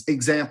instances,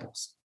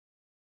 examples.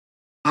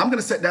 I'm going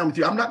to sit down with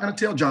you. I'm not going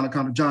to tell John,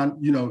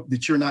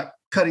 that you're not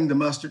cutting the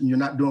mustard and you're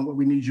not doing what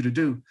we need you to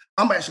do.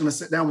 I'm actually going to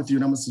sit down with you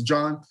and I'm going to say,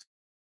 John,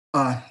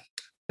 let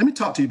me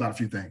talk to you about a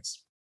few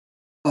things.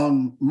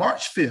 On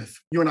March 5th,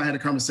 you and I had a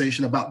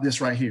conversation about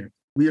this right here.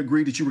 We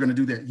agreed that you were going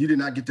to do that. You did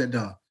not get that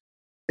done.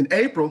 In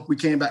April, we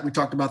came back, we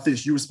talked about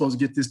this. You were supposed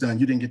to get this done.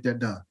 You didn't get that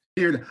done.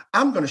 Here,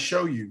 I'm going to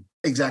show you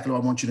exactly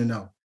what I want you to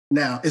know.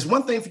 Now, it's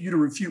one thing for you to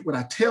refute what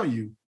I tell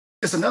you.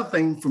 It's another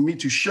thing for me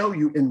to show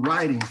you in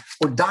writing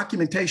or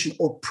documentation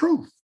or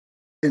proof.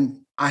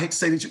 And I hate to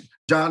say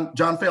that,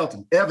 John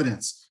Felton,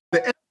 evidence.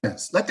 The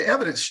evidence, let the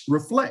evidence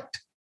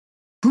reflect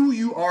who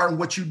you are and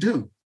what you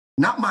do.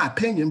 Not my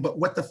opinion, but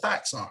what the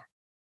facts are.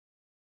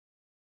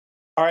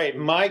 All right,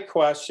 my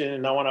question,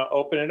 and I want to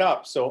open it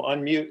up. So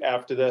unmute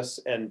after this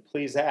and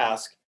please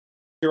ask.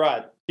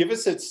 Gerard, give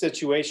us a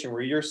situation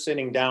where you're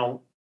sitting down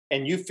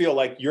and you feel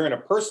like you're in a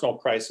personal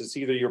crisis,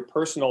 either your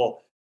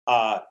personal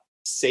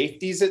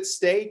safety's at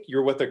stake,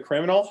 you're with a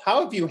criminal.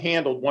 How have you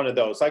handled one of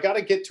those? I got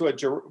to get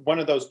to one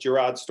of those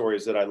Gerard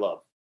stories that I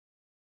love.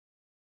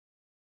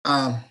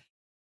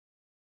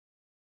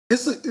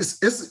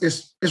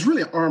 It's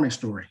really an Army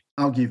story,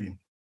 I'll give you.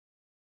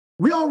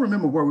 We all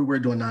remember where we were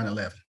doing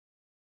 9/11.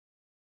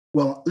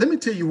 Well, let me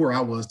tell you where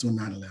I was doing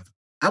 9/11.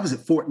 I was at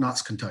Fort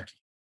Knox, Kentucky.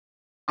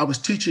 I was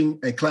teaching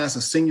a class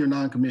of senior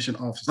non-commissioned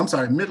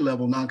officers,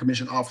 mid-level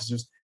non-commissioned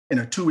officers in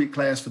a 2-week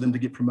class for them to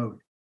get promoted.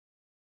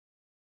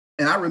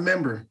 And I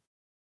remember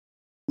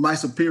my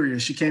superior,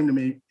 she came to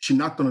me, she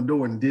knocked on the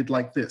door and did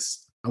like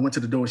this. I went to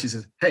the door and she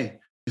said, hey,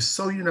 just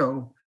so you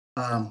know,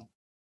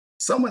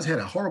 someone's had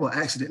a horrible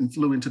accident and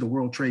flew into the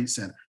World Trade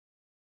Center.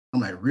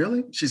 I'm like,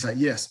 really? She's like,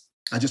 yes,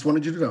 I just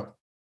wanted you to know.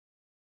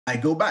 I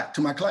go back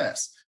to my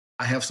class.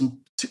 I have some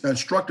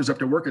instructors up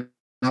there working.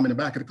 I'm in the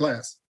back of the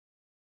class.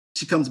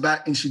 She comes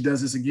back and she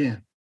does this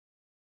again.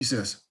 She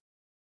says,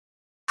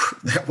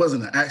 that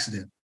wasn't an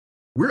accident.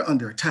 We're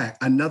under attack.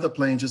 Another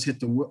plane just hit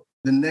the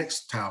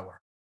next tower.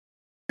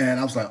 And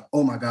I was like,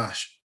 oh my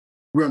gosh,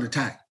 we're under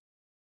attack.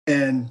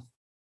 And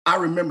I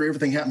remember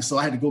everything happened. So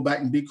I had to go back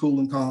and be cool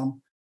and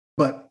calm.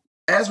 But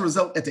as a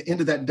result, at the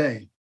end of that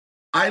day,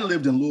 I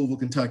lived in Louisville,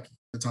 Kentucky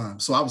at the time.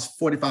 So I was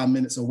 45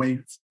 minutes away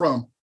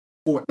from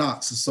Fort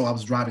Knox. So I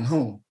was driving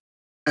home.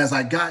 As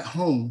I got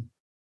home,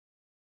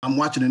 I'm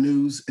watching the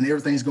news and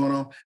everything's going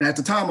on. And at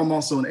the time, I'm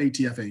also an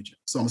ATF agent.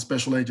 So I'm a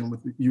special agent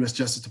with the U.S.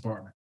 Justice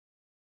Department.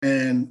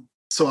 And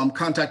so I'm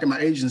contacting my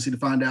agency to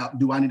find out,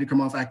 do I need to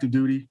come off active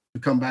duty to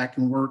come back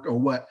and work or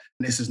what?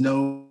 And they says,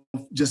 no,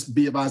 just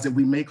be advised that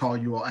we may call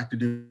you on active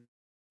duty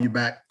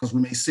back because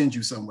we may send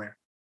you somewhere.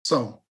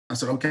 So I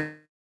said, okay.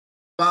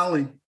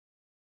 Finally,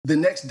 the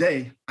next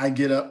day I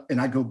get up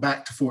and I go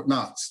back to Fort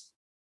Knox.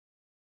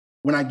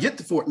 When I get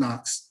to Fort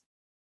Knox,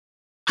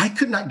 I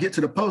could not get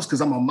to the post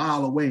because I'm a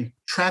mile away.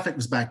 Traffic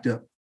was backed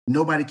up.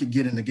 Nobody could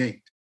get in the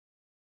gate.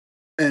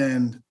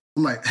 And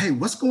I'm like, hey,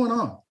 what's going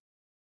on?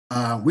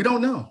 We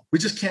don't know. We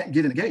just can't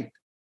get in the gate.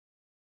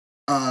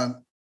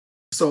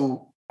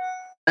 So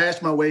I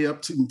asked my way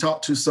up to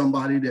talk to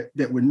somebody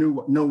that would know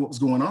what was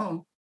going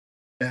on.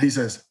 And he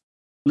says,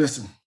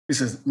 listen, he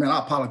says, man, I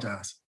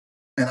apologize.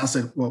 And I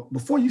said, well,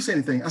 before you say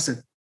anything, I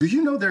said, do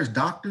you know there's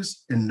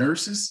doctors and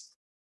nurses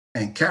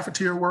and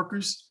cafeteria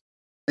workers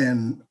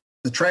and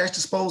the trash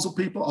disposal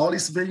people, all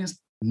these civilians?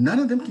 None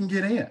of them can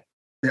get in.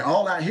 They're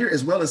all out here,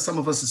 as well as some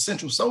of us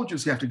essential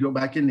soldiers who have to go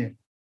back in there.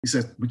 He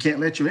says, we can't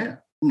let you in.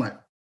 I'm like,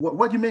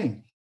 what do you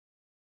mean?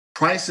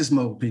 Crisis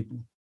mode, people.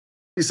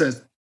 He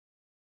says,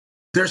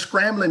 they're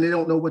scrambling. They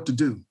don't know what to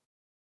do.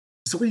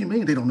 So what do you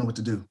mean they don't know what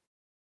to do?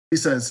 He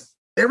says,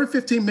 every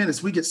 15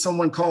 minutes, we get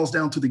someone calls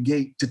down to the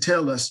gate to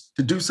tell us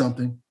to do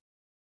something.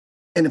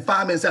 And in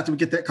 5 minutes after we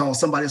get that call,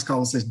 somebody else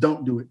calls and says,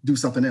 don't do it, do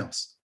something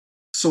else.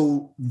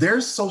 So they're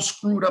so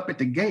screwed up at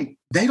the gate,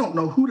 they don't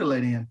know who to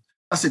let in.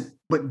 I said,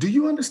 but do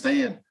you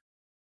understand?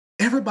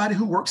 Everybody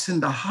who works in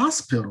the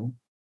hospital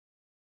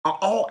are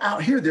all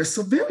out here. They're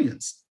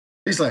civilians.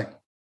 He's like,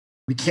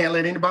 we can't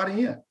let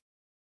anybody in.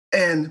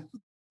 And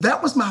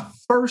that was my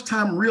first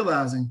time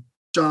realizing,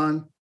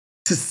 John,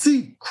 to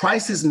see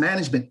crisis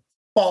management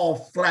fall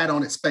flat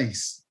on its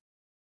face.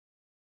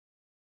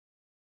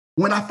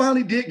 When I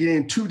finally did get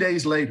in 2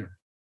 days later,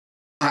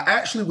 I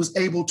actually was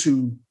able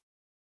to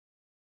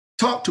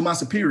talk to my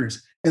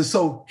superiors. And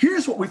so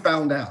here's what we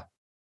found out.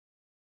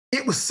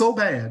 It was so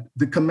bad,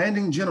 the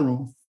commanding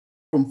general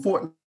from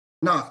Fort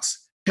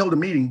Knox held a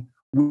meeting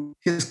with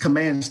his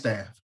command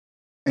staff.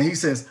 And he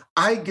says,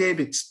 I gave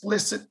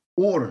explicit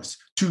orders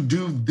to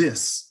do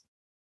this.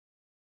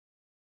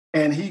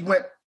 And he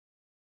went,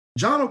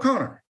 John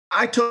O'Connor,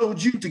 I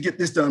told you to get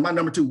this done. My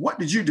number two, what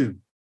did you do?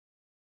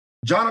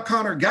 John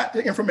O'Connor got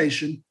the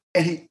information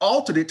and he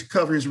altered it to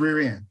cover his rear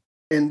end.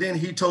 And then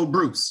he told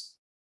Bruce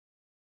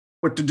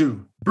what to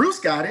do. Bruce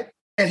got it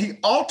and he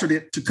altered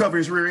it to cover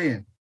his rear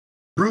end.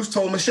 Bruce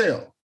told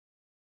Michelle.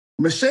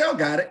 Michelle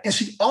got it and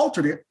she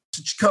altered it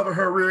to cover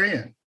her rear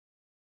end.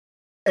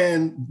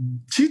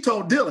 And she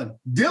told Dylan.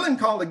 Dylan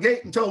called the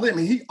gate and told him,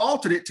 and he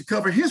altered it to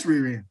cover his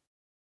rear end.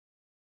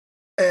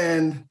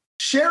 And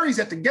Sherry's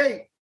at the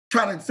gate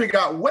trying to figure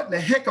out what in the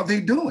heck are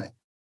they doing.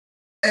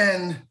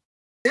 And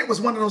it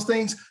was one of those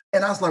things.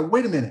 And I was like,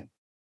 wait a minute.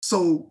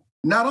 So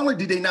not only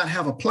did they not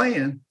have a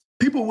plan,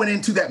 people went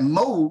into that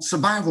mode,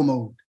 survival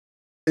mode.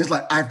 It's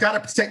like, I've got to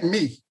protect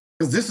me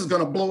because this is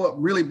going to blow up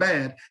really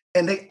bad.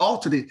 And they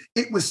altered it.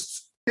 It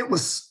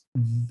was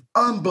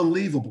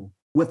unbelievable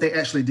what they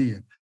actually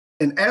did.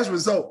 And as a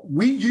result,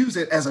 we use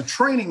it as a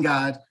training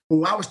guide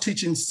when I was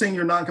teaching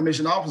senior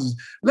non-commissioned officers.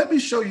 Let me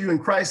show you in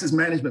crisis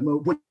management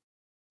mode what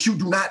you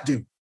do not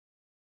do.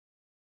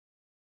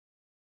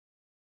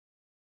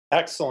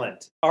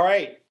 Excellent. All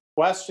right.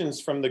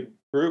 Questions from the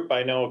group.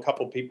 I know a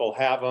couple people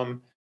have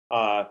them.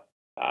 I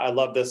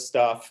love this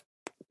stuff.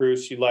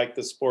 Bruce, you like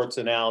the sports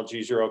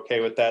analogies. You're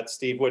okay with that.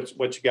 Steve, what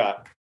you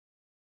got?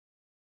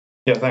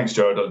 Yeah, thanks,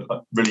 Jared.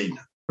 I really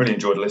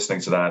enjoyed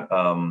listening to that.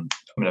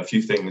 A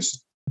few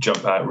things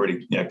jump out,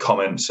 really,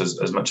 comments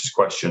as much as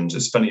questions.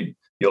 It's funny,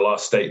 your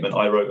last statement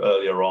I wrote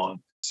earlier on,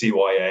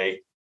 CYA,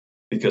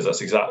 because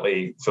that's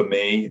exactly, for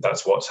me,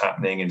 that's what's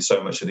happening in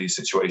so much of these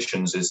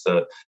situations, is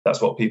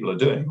that's what people are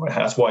doing. Right?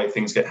 That's why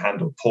things get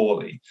handled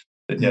poorly.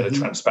 The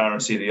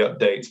transparency, the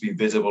updates, be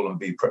visible and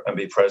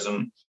be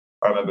present.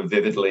 I remember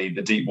vividly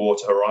the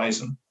Deepwater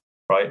Horizon,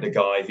 right? The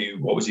guy who,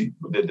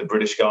 the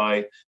British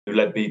guy who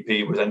led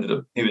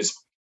BP he was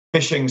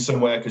fishing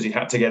somewhere because he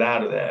had to get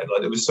out of there.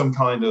 Like there was some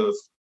kind of,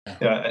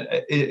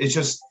 it's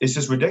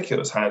just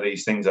ridiculous how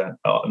these things are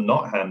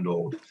not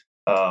handled.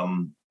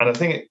 And I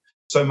think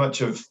so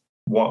much of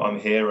what I'm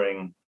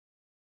hearing,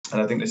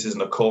 and I think this is in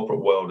the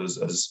corporate world as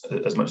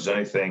much as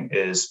anything,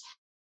 is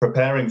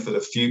preparing for the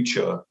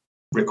future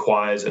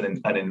requires an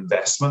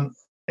investment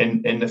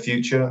in the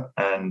future,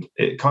 and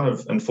it kind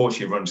of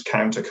unfortunately runs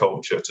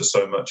counterculture to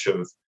so much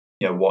of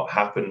what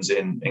happens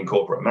in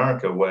corporate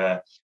America,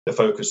 where the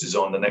focus is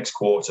on the next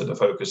quarter, the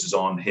focus is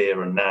on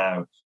here and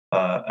now,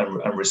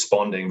 and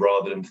responding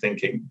rather than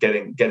thinking,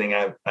 getting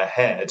out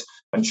ahead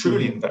and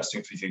truly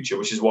investing for the future,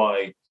 which is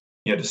why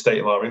the state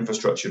of our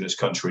infrastructure in this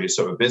country is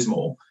so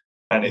abysmal.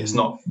 And it's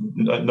not,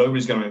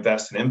 nobody's going to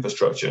invest in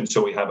infrastructure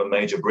until we have a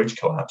major bridge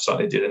collapse like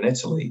they did in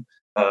Italy,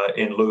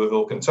 in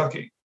Louisville,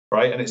 Kentucky,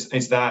 right? And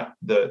it's that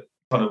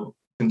kind of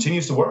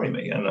continues to worry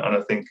me. And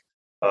I think,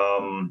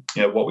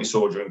 what we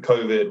saw during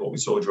COVID, what we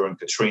saw during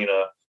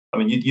Katrina, I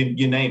mean,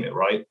 you name it,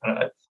 right?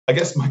 And I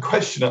guess my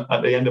question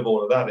at the end of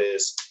all of that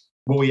is,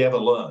 will we ever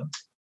learn?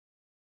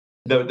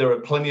 There are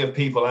plenty of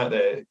people out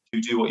there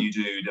who do what you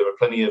do. There are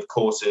plenty of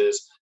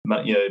courses,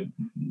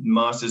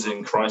 masters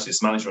in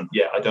crisis management.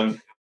 Yeah,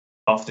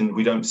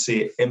 we don't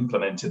see it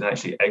implemented and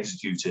actually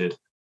executed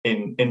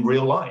in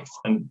real life.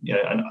 And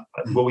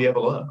will we ever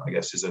learn, I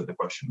guess, is the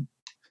question.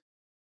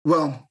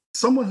 Well,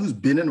 someone who's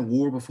been in a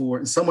war before,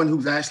 and someone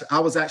I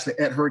was actually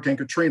at Hurricane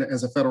Katrina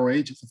as a federal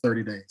agent for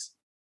 30 days.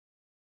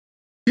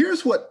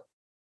 Here's what,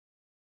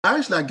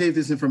 I gave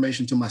this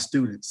information to my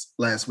students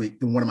last week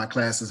in one of my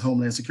classes,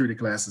 Homeland Security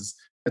classes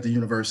at the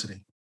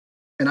university.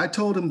 And I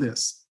told them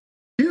this: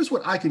 here's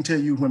what I can tell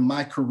you when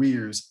my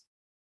careers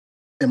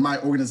and my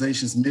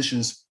organization's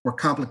missions were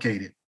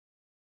complicated.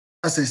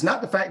 I said, it's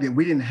not the fact that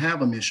we didn't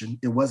have a mission,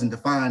 it wasn't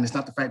defined. It's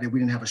not the fact that we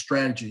didn't have a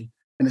strategy.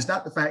 And it's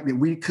not the fact that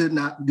we didn't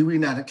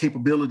have the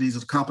capabilities or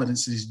the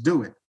competencies to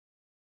do it.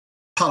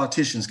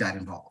 Politicians got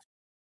involved.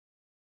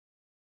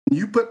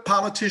 You put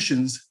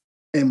politicians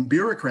and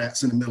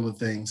bureaucrats in the middle of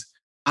things.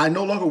 I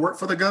no longer work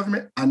for the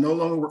government. I no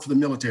longer work for the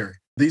military.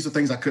 These are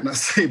things I could not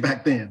say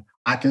back then.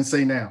 I can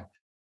say now.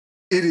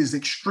 It is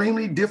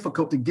extremely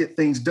difficult to get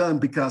things done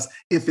because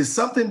if it's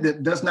something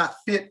that does not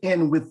fit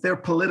in with their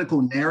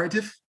political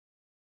narrative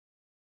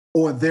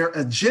or their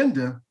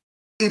agenda,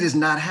 it is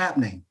not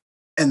happening.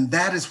 And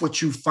that is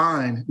what you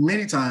find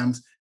many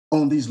times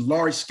on these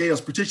large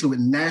scales, particularly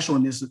with national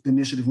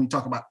initiatives when we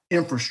talk about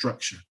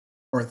infrastructure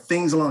or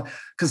things along,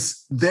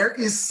 because there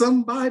is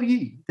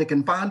somebody that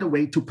can find a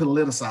way to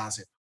politicize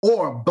it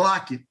or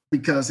block it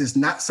because it's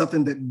not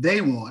something that they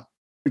want,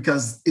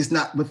 because it's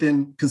not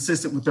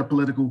consistent with their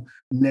political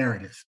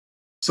narrative.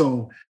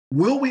 So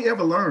will we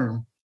ever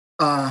learn?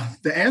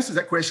 The answer to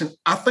that question,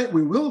 I think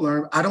we will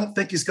learn. I don't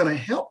think it's going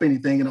to help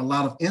anything in a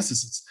lot of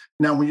instances.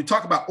 Now, when you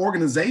talk about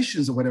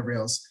organizations or whatever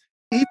else,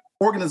 even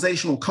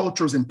organizational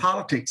cultures and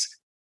politics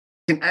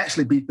can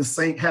actually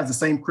have the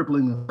same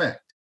crippling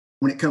effect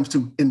when it comes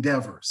to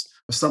endeavors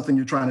or something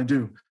you're trying to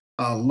do.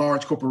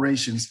 Large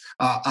corporations.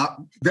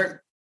 There's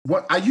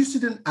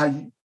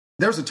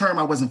a term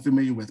I wasn't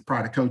familiar with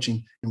prior to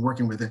coaching and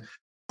working with it: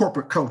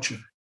 corporate culture.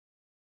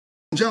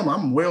 Gentlemen,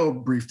 I'm well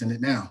briefed in it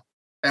now.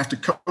 After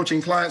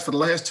coaching clients for the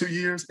last 2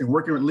 years and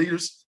working with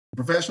leaders,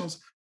 professionals,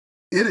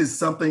 it is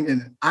something,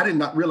 and I did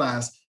not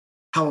realize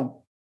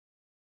how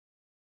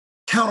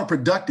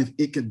counterproductive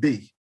it could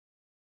be.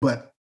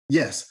 But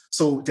yes,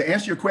 so to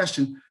answer your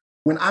question,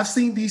 when I've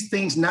seen these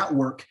things not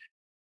work,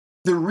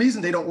 the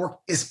reason they don't work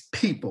is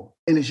people,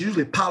 and it's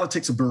usually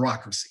politics or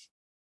bureaucracy.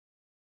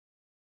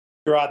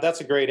 Gerard,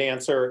 that's a great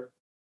answer.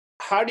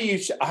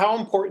 How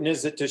important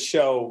is it to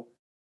show?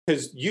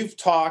 Because you've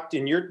talked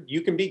and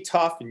you can be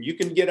tough and you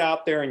can get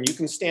out there and you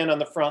can stand on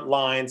the front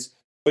lines,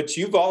 but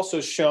you've also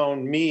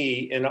shown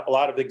me in a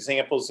lot of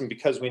examples, and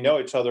because we know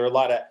each other, a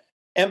lot of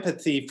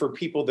empathy for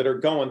people that are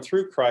going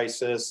through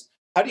crisis.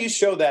 How do you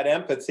show that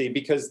empathy?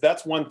 Because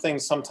that's one thing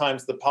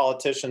sometimes the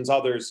politicians,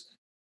 others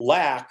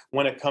lack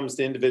when it comes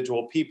to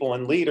individual people,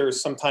 and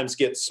leaders sometimes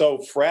get so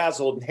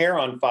frazzled and hair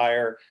on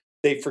fire,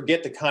 they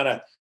forget to kind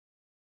of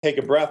take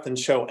a breath and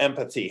show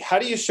empathy. How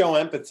do you show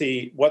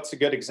empathy? What's a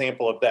good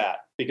example of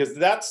that? Because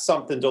that's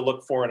something to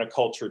look for in a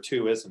culture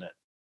too, isn't it?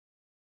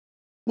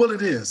 Well,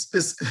 it is.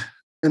 This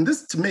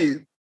to me,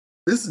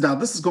 this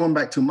is going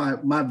back to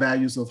my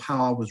values of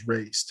how I was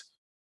raised.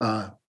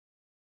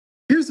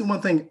 Here's the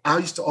one thing I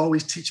used to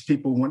always teach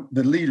people,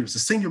 the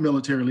senior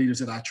military leaders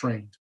that I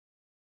trained.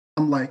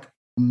 I'm like,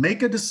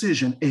 make a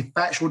decision, a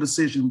factual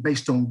decision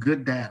based on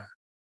good data.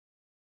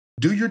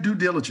 Do your due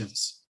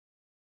diligence.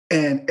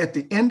 And at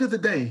the end of the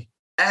day,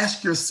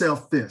 ask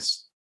yourself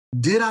this: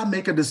 did I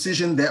make a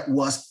decision that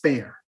was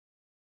fair?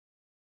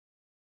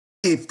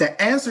 If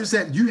the answer is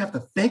that you have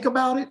to think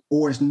about it,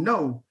 or is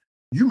no,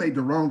 you made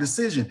the wrong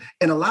decision.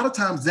 And a lot of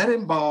times that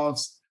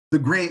involves the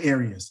gray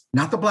areas,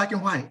 not the black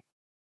and white,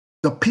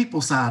 the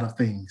people side of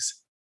things.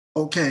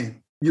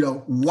 Okay,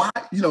 why,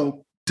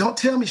 don't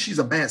tell me she's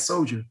a bad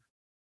soldier.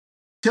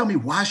 Tell me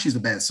why she's a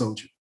bad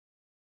soldier.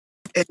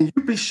 And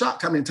you'd be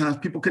shocked how many times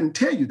people couldn't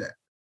tell you that.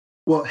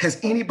 Well, has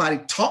anybody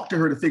talked to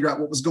her to figure out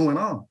what was going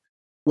on?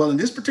 Well, in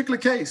this particular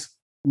case,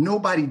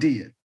 nobody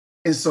did.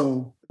 And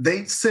so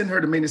they send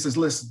her to me and says,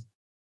 listen,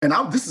 and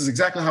this is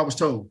exactly how I was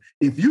told.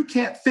 If you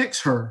can't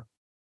fix her,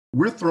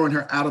 we're throwing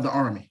her out of the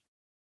Army.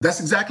 That's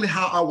exactly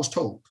how I was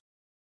told.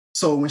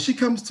 So when she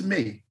comes to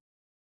me,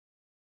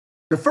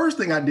 the first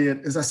thing I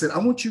did is I said, I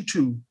want you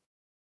to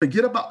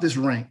forget about this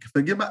rank,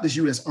 forget about this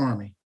U.S.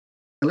 Army,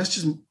 and let's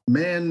just,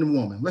 man and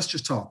woman, let's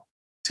just talk.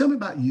 Tell me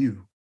about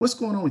you. What's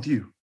going on with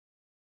you?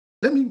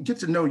 Let me get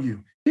to know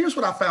you. Here's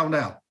what I found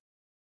out.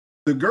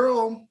 The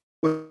girl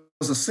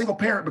was a single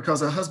parent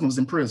because her husband was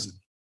in prison.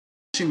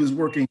 She was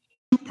working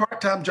 2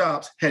 part-time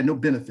jobs, had no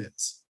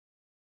benefits.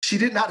 She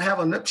did not have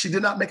enough, she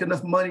did not make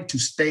enough money to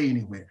stay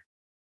anywhere.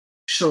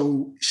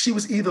 So she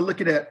was either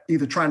looking at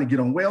either trying to get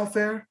on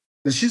welfare,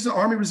 because she's an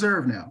Army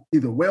Reserve now,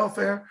 either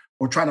welfare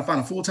or trying to find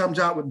a full-time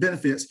job with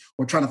benefits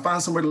or trying to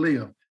find somewhere to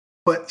live.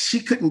 But she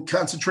couldn't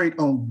concentrate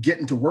on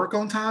getting to work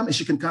on time, and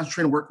she couldn't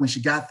concentrate on work when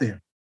she got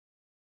there.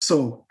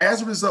 So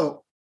as a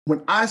result,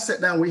 when I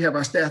sat down, we have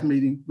our staff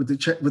meeting with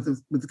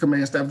the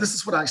command staff. This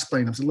is what I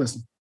explained. I said,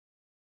 listen,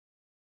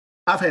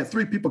 I've had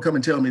 3 people come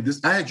and tell me this.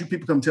 I had you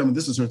people come and tell me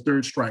this is her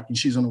 3rd strike and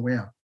she's on the way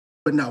out.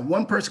 But not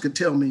one person could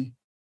tell me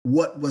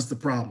what was the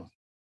problem.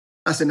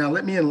 I said, now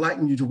let me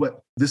enlighten you to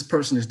what this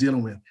person is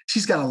dealing with.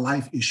 She's got a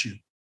life issue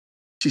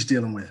she's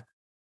dealing with.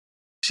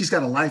 She's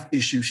got a life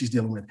issue she's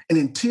dealing with. And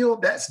until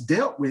that's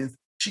dealt with,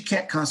 she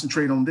can't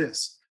concentrate on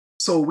this.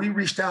 So we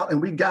reached out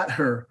and we got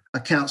her a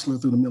counselor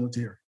through the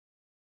military,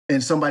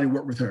 and somebody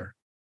worked with her.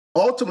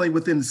 Ultimately,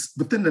 within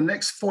the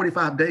next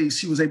 45 days,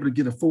 she was able to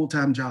get a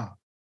full-time job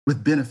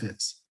with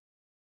benefits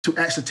to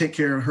actually take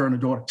care of her and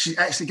her daughter. She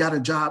actually got a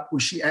job where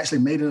she actually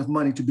made enough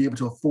money to be able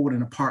to afford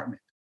an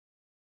apartment.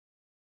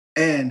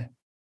 And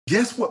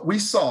guess what we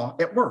saw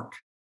at work?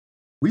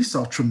 We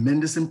saw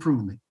tremendous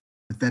improvement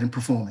with that in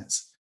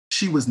performance.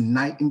 She was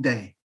night and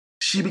day.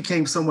 She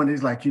became someone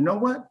who's like, you know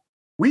what?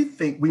 We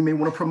think we may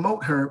want to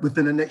promote her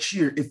within the next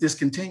year if this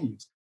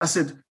continues. I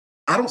said,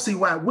 I don't see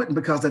why it wouldn't,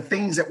 because the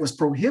things that was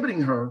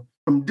prohibiting her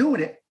from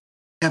doing it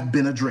have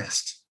been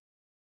addressed.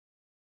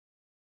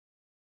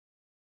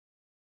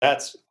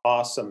 That's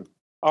awesome.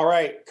 All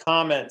right,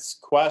 comments,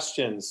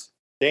 questions.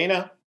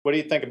 Dana, what do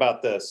you think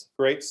about this?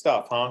 Great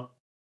stuff, huh?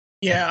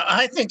 Yeah,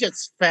 I think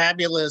it's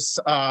fabulous.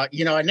 I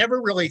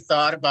never really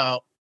thought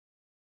about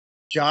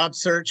job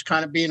search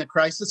kind of being a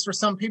crisis for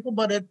some people,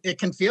 but it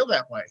can feel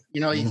that way.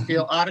 You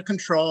feel out of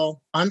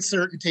control,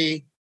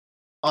 uncertainty,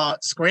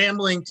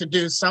 scrambling to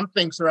do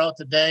something throughout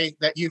the day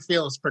that you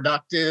feel is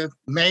productive,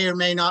 may or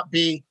may not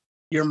be.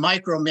 You're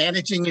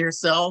micromanaging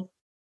yourself.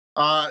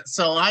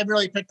 So I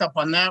really picked up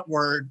on that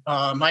word,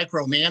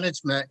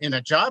 micromanagement, in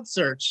a job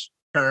search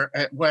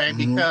way,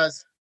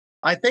 because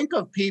I think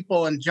of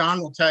people, and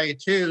John will tell you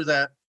too,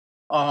 that,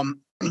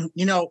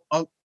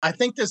 I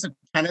think there's a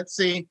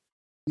tendency,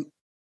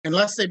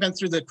 unless they've been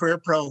through the Career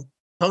Pro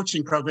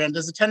coaching program,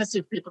 there's a tendency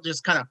of people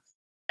just kind of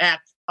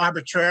act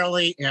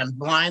arbitrarily and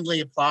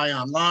blindly apply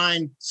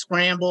online,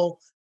 scramble,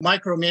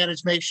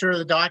 micromanage, make sure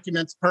the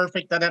document's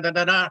perfect,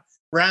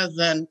 rather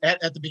than at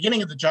the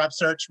beginning of the job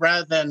search,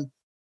 rather than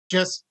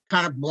just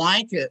kind of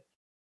blanket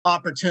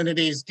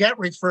opportunities, get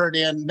referred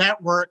in,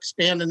 network,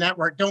 expand the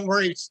network. Don't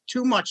worry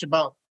too much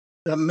about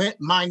the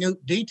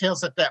minute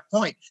details at that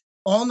point.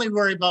 Only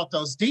worry about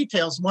those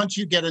details once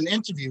you get an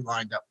interview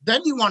lined up.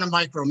 Then you want to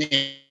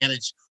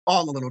micromanage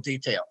all the little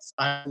details,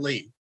 I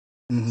believe.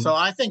 So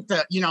I think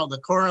that,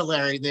 the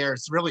corollary there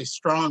is really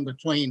strong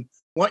between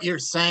what you're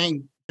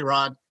saying,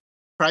 Gerard,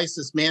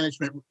 crisis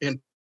management, and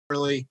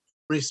really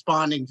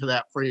responding to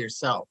that for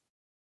yourself.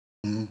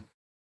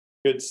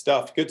 Good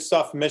stuff. Good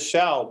stuff.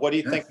 Michelle, what do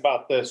you think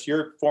about this?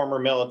 You're former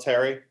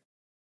military.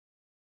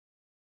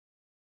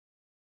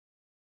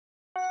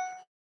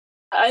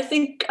 I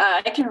think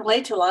I can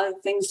relate to a lot of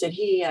the things that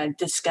he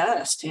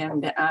discussed.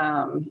 And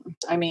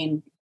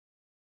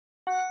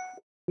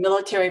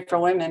military for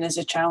women is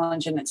a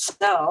challenge in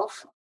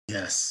itself.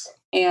 Yes.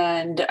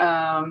 And,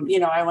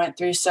 I went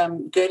through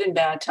some good and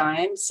bad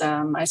times.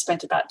 I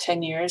spent about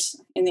 10 years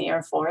in the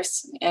Air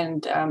Force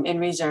and in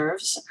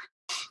reserves.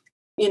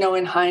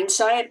 In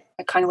hindsight,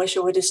 I kind of wish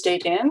I would have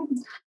stayed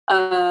in,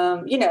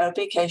 because,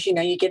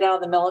 you get out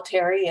of the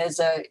military as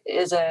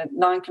a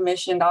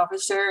non-commissioned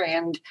officer,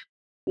 and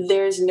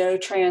there's no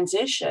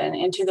transition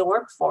into the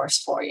workforce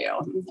for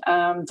you.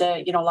 A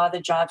lot of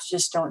the jobs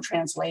just don't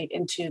translate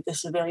into the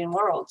civilian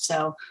world.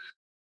 So,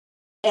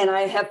 and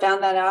I have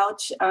found that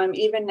out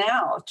even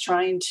now,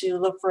 trying to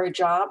look for a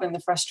job, and the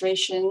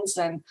frustrations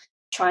and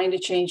trying to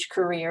change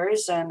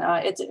careers. And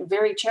it's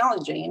very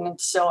challenging. And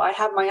so I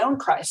have my own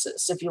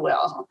crisis, if you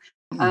will,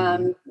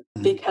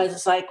 because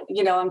it's like,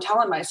 I'm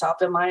telling myself,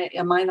 am I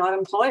not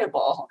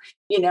employable,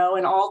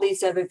 and all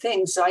these other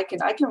things. So I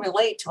can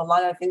relate to a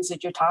lot of things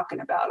that you're talking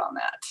about on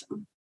that.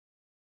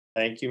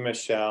 Thank you,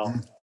 Michelle.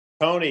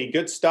 Tony,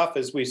 good stuff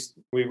as we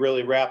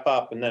really wrap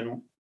up, and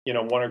then,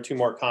 1 or 2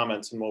 more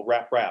comments and we'll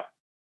wrap.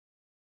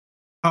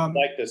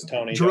 Like this,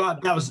 Tony.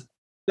 Gerard, that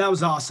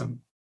was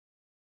awesome.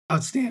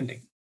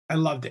 Outstanding. I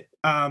loved it.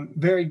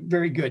 Very,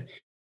 very good.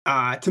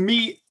 To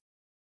me,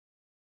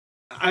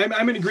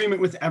 I'm in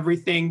agreement with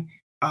everything.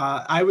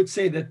 I would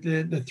say that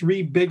the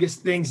 3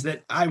 biggest things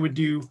that I would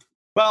do,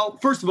 well,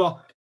 first of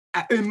all,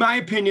 in my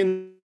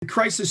opinion, the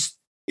crisis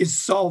is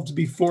solved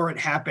before it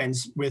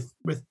happens with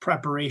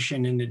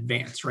preparation in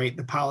advance, right?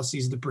 The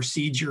policies, the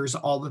procedures,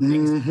 all the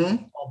things that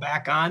fall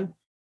back on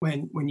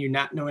when you're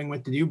not knowing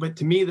what to do. But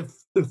to me,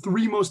 the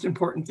 3 most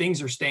important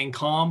things are staying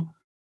calm,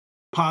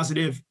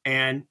 positive,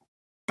 and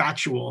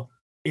factual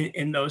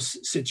in those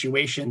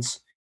situations.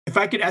 If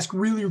I could ask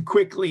really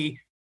quickly,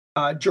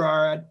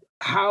 Gerard,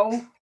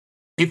 how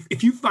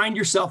if you find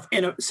yourself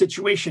in a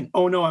situation,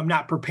 oh no, I'm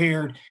not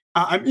prepared.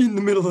 I'm in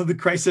the middle of the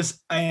crisis,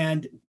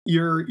 and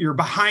you're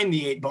behind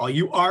the 8 ball.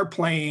 You are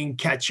playing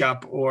catch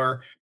up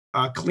or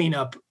clean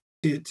up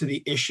to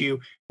the issue.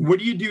 What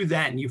do you do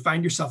then? You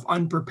find yourself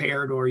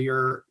unprepared, or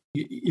your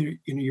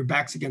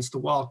back's against the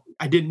wall.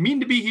 I didn't mean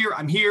to be here.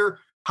 I'm here.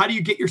 How do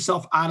you get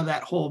yourself out of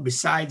that hole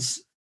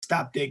besides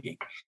stop digging?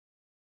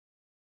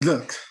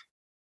 Look,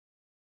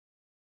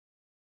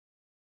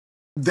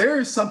 there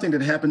is something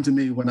that happened to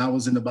me when I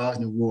was in the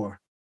Bosnian War,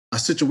 a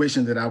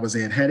situation that I was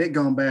in. Had it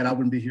gone bad, I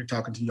wouldn't be here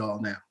talking to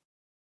y'all now,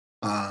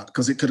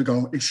 because it could have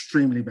gone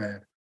extremely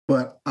bad.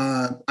 But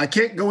I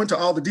can't go into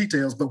all the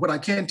details, but what I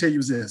can tell you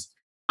is this.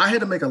 I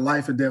had to make a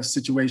life or death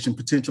situation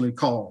potentially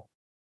call.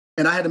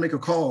 And I had to make a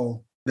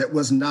call that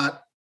was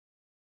not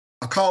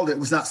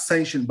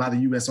sanctioned by the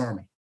U.S.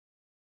 Army.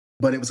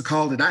 But it was a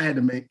call that I had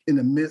to make in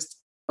the midst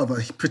of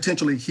a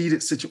potentially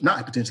heated situation,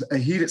 a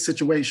heated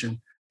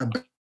situation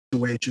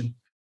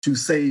to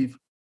save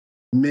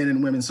men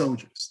and women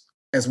soldiers,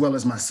 as well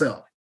as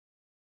myself.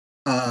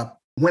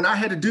 When I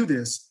had to do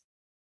this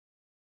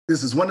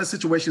is one of the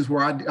situations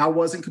where I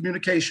was in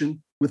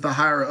communication with the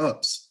higher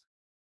ups,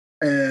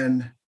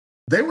 and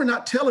they were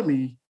not giving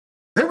me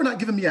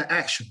an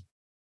action,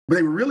 but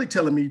they were really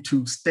telling me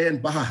to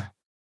stand by.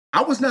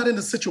 I was not in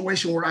a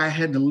situation where I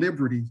had the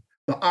liberty,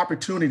 the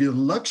opportunity, the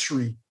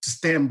luxury to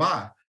stand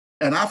by.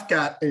 And I've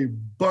got a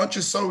bunch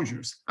of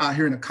soldiers out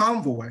here in a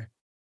convoy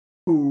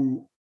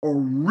who are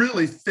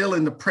really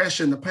feeling the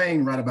pressure and the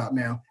pain right about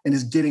now, and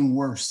it's getting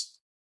worse.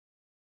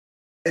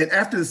 And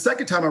after the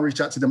second time I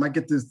reached out to them,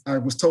 I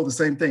was told the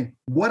same thing.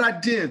 What I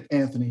did,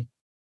 Anthony,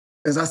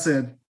 is I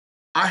said,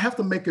 I have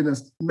to make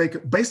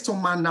it based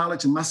on my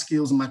knowledge and my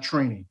skills and my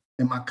training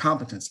and my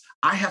competence.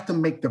 I have to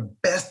make the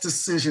best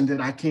decision that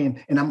I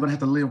can, and I'm going to have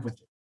to live with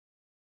it.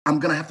 I'm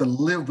going to have to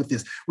live with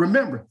this.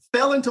 Remember,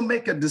 failing to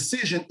make a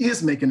decision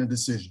is making a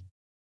decision.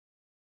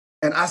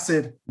 And I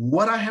said,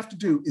 what I have to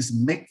do is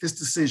make this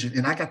decision,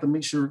 and I got to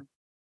make sure,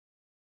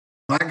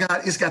 my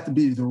God, it's got to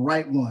be the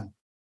right one.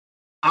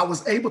 I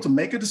was able to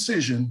make a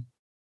decision,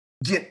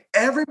 get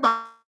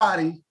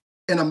everybody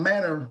in a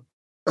manner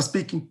of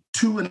speaking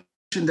to an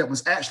action that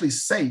was actually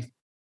safe,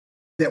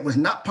 that was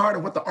not part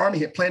of what the Army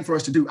had planned for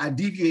us to do. I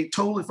deviate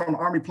totally from the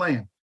Army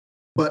plan.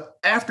 But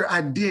after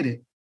I did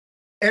it,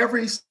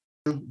 every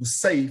was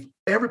safe,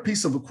 every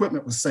piece of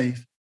equipment was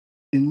safe,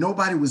 and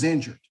nobody was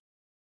injured.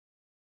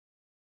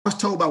 I was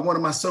told by one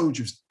of my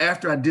soldiers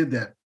after I did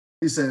that,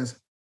 he says,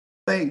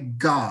 thank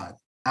God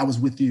I was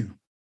with you.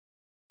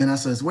 And I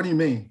says, what do you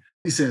mean?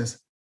 He says,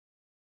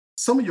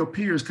 some of your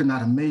peers could not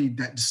have made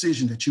that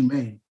decision that you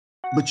made,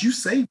 but you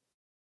saved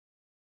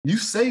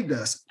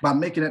us by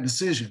making that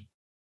decision.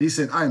 He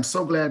said, I am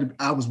so glad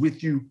I was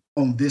with you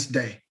on this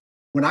day.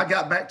 When I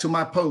got back to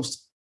my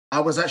post, I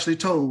was actually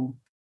told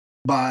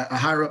by a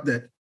higher up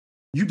that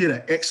you did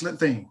an excellent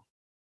thing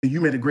and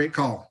you made a great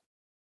call.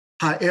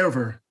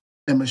 However,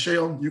 and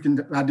Michelle, you can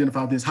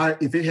identify this,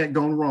 if it had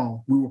gone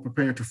wrong, we were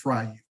prepared to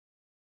fry you.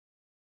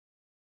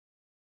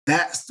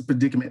 That's the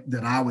predicament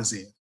that I was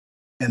in.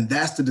 And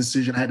that's the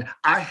decision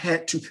I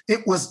had to,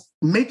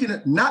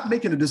 not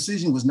making a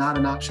decision was not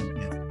an option.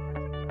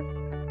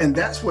 And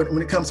that's what,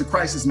 when it comes to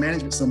crisis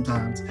management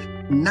sometimes,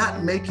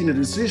 not making a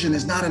decision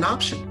is not an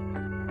option.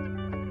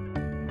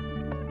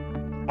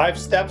 5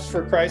 steps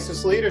for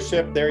crisis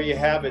leadership. There you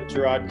have it,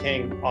 Girard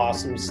King.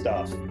 Awesome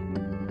stuff.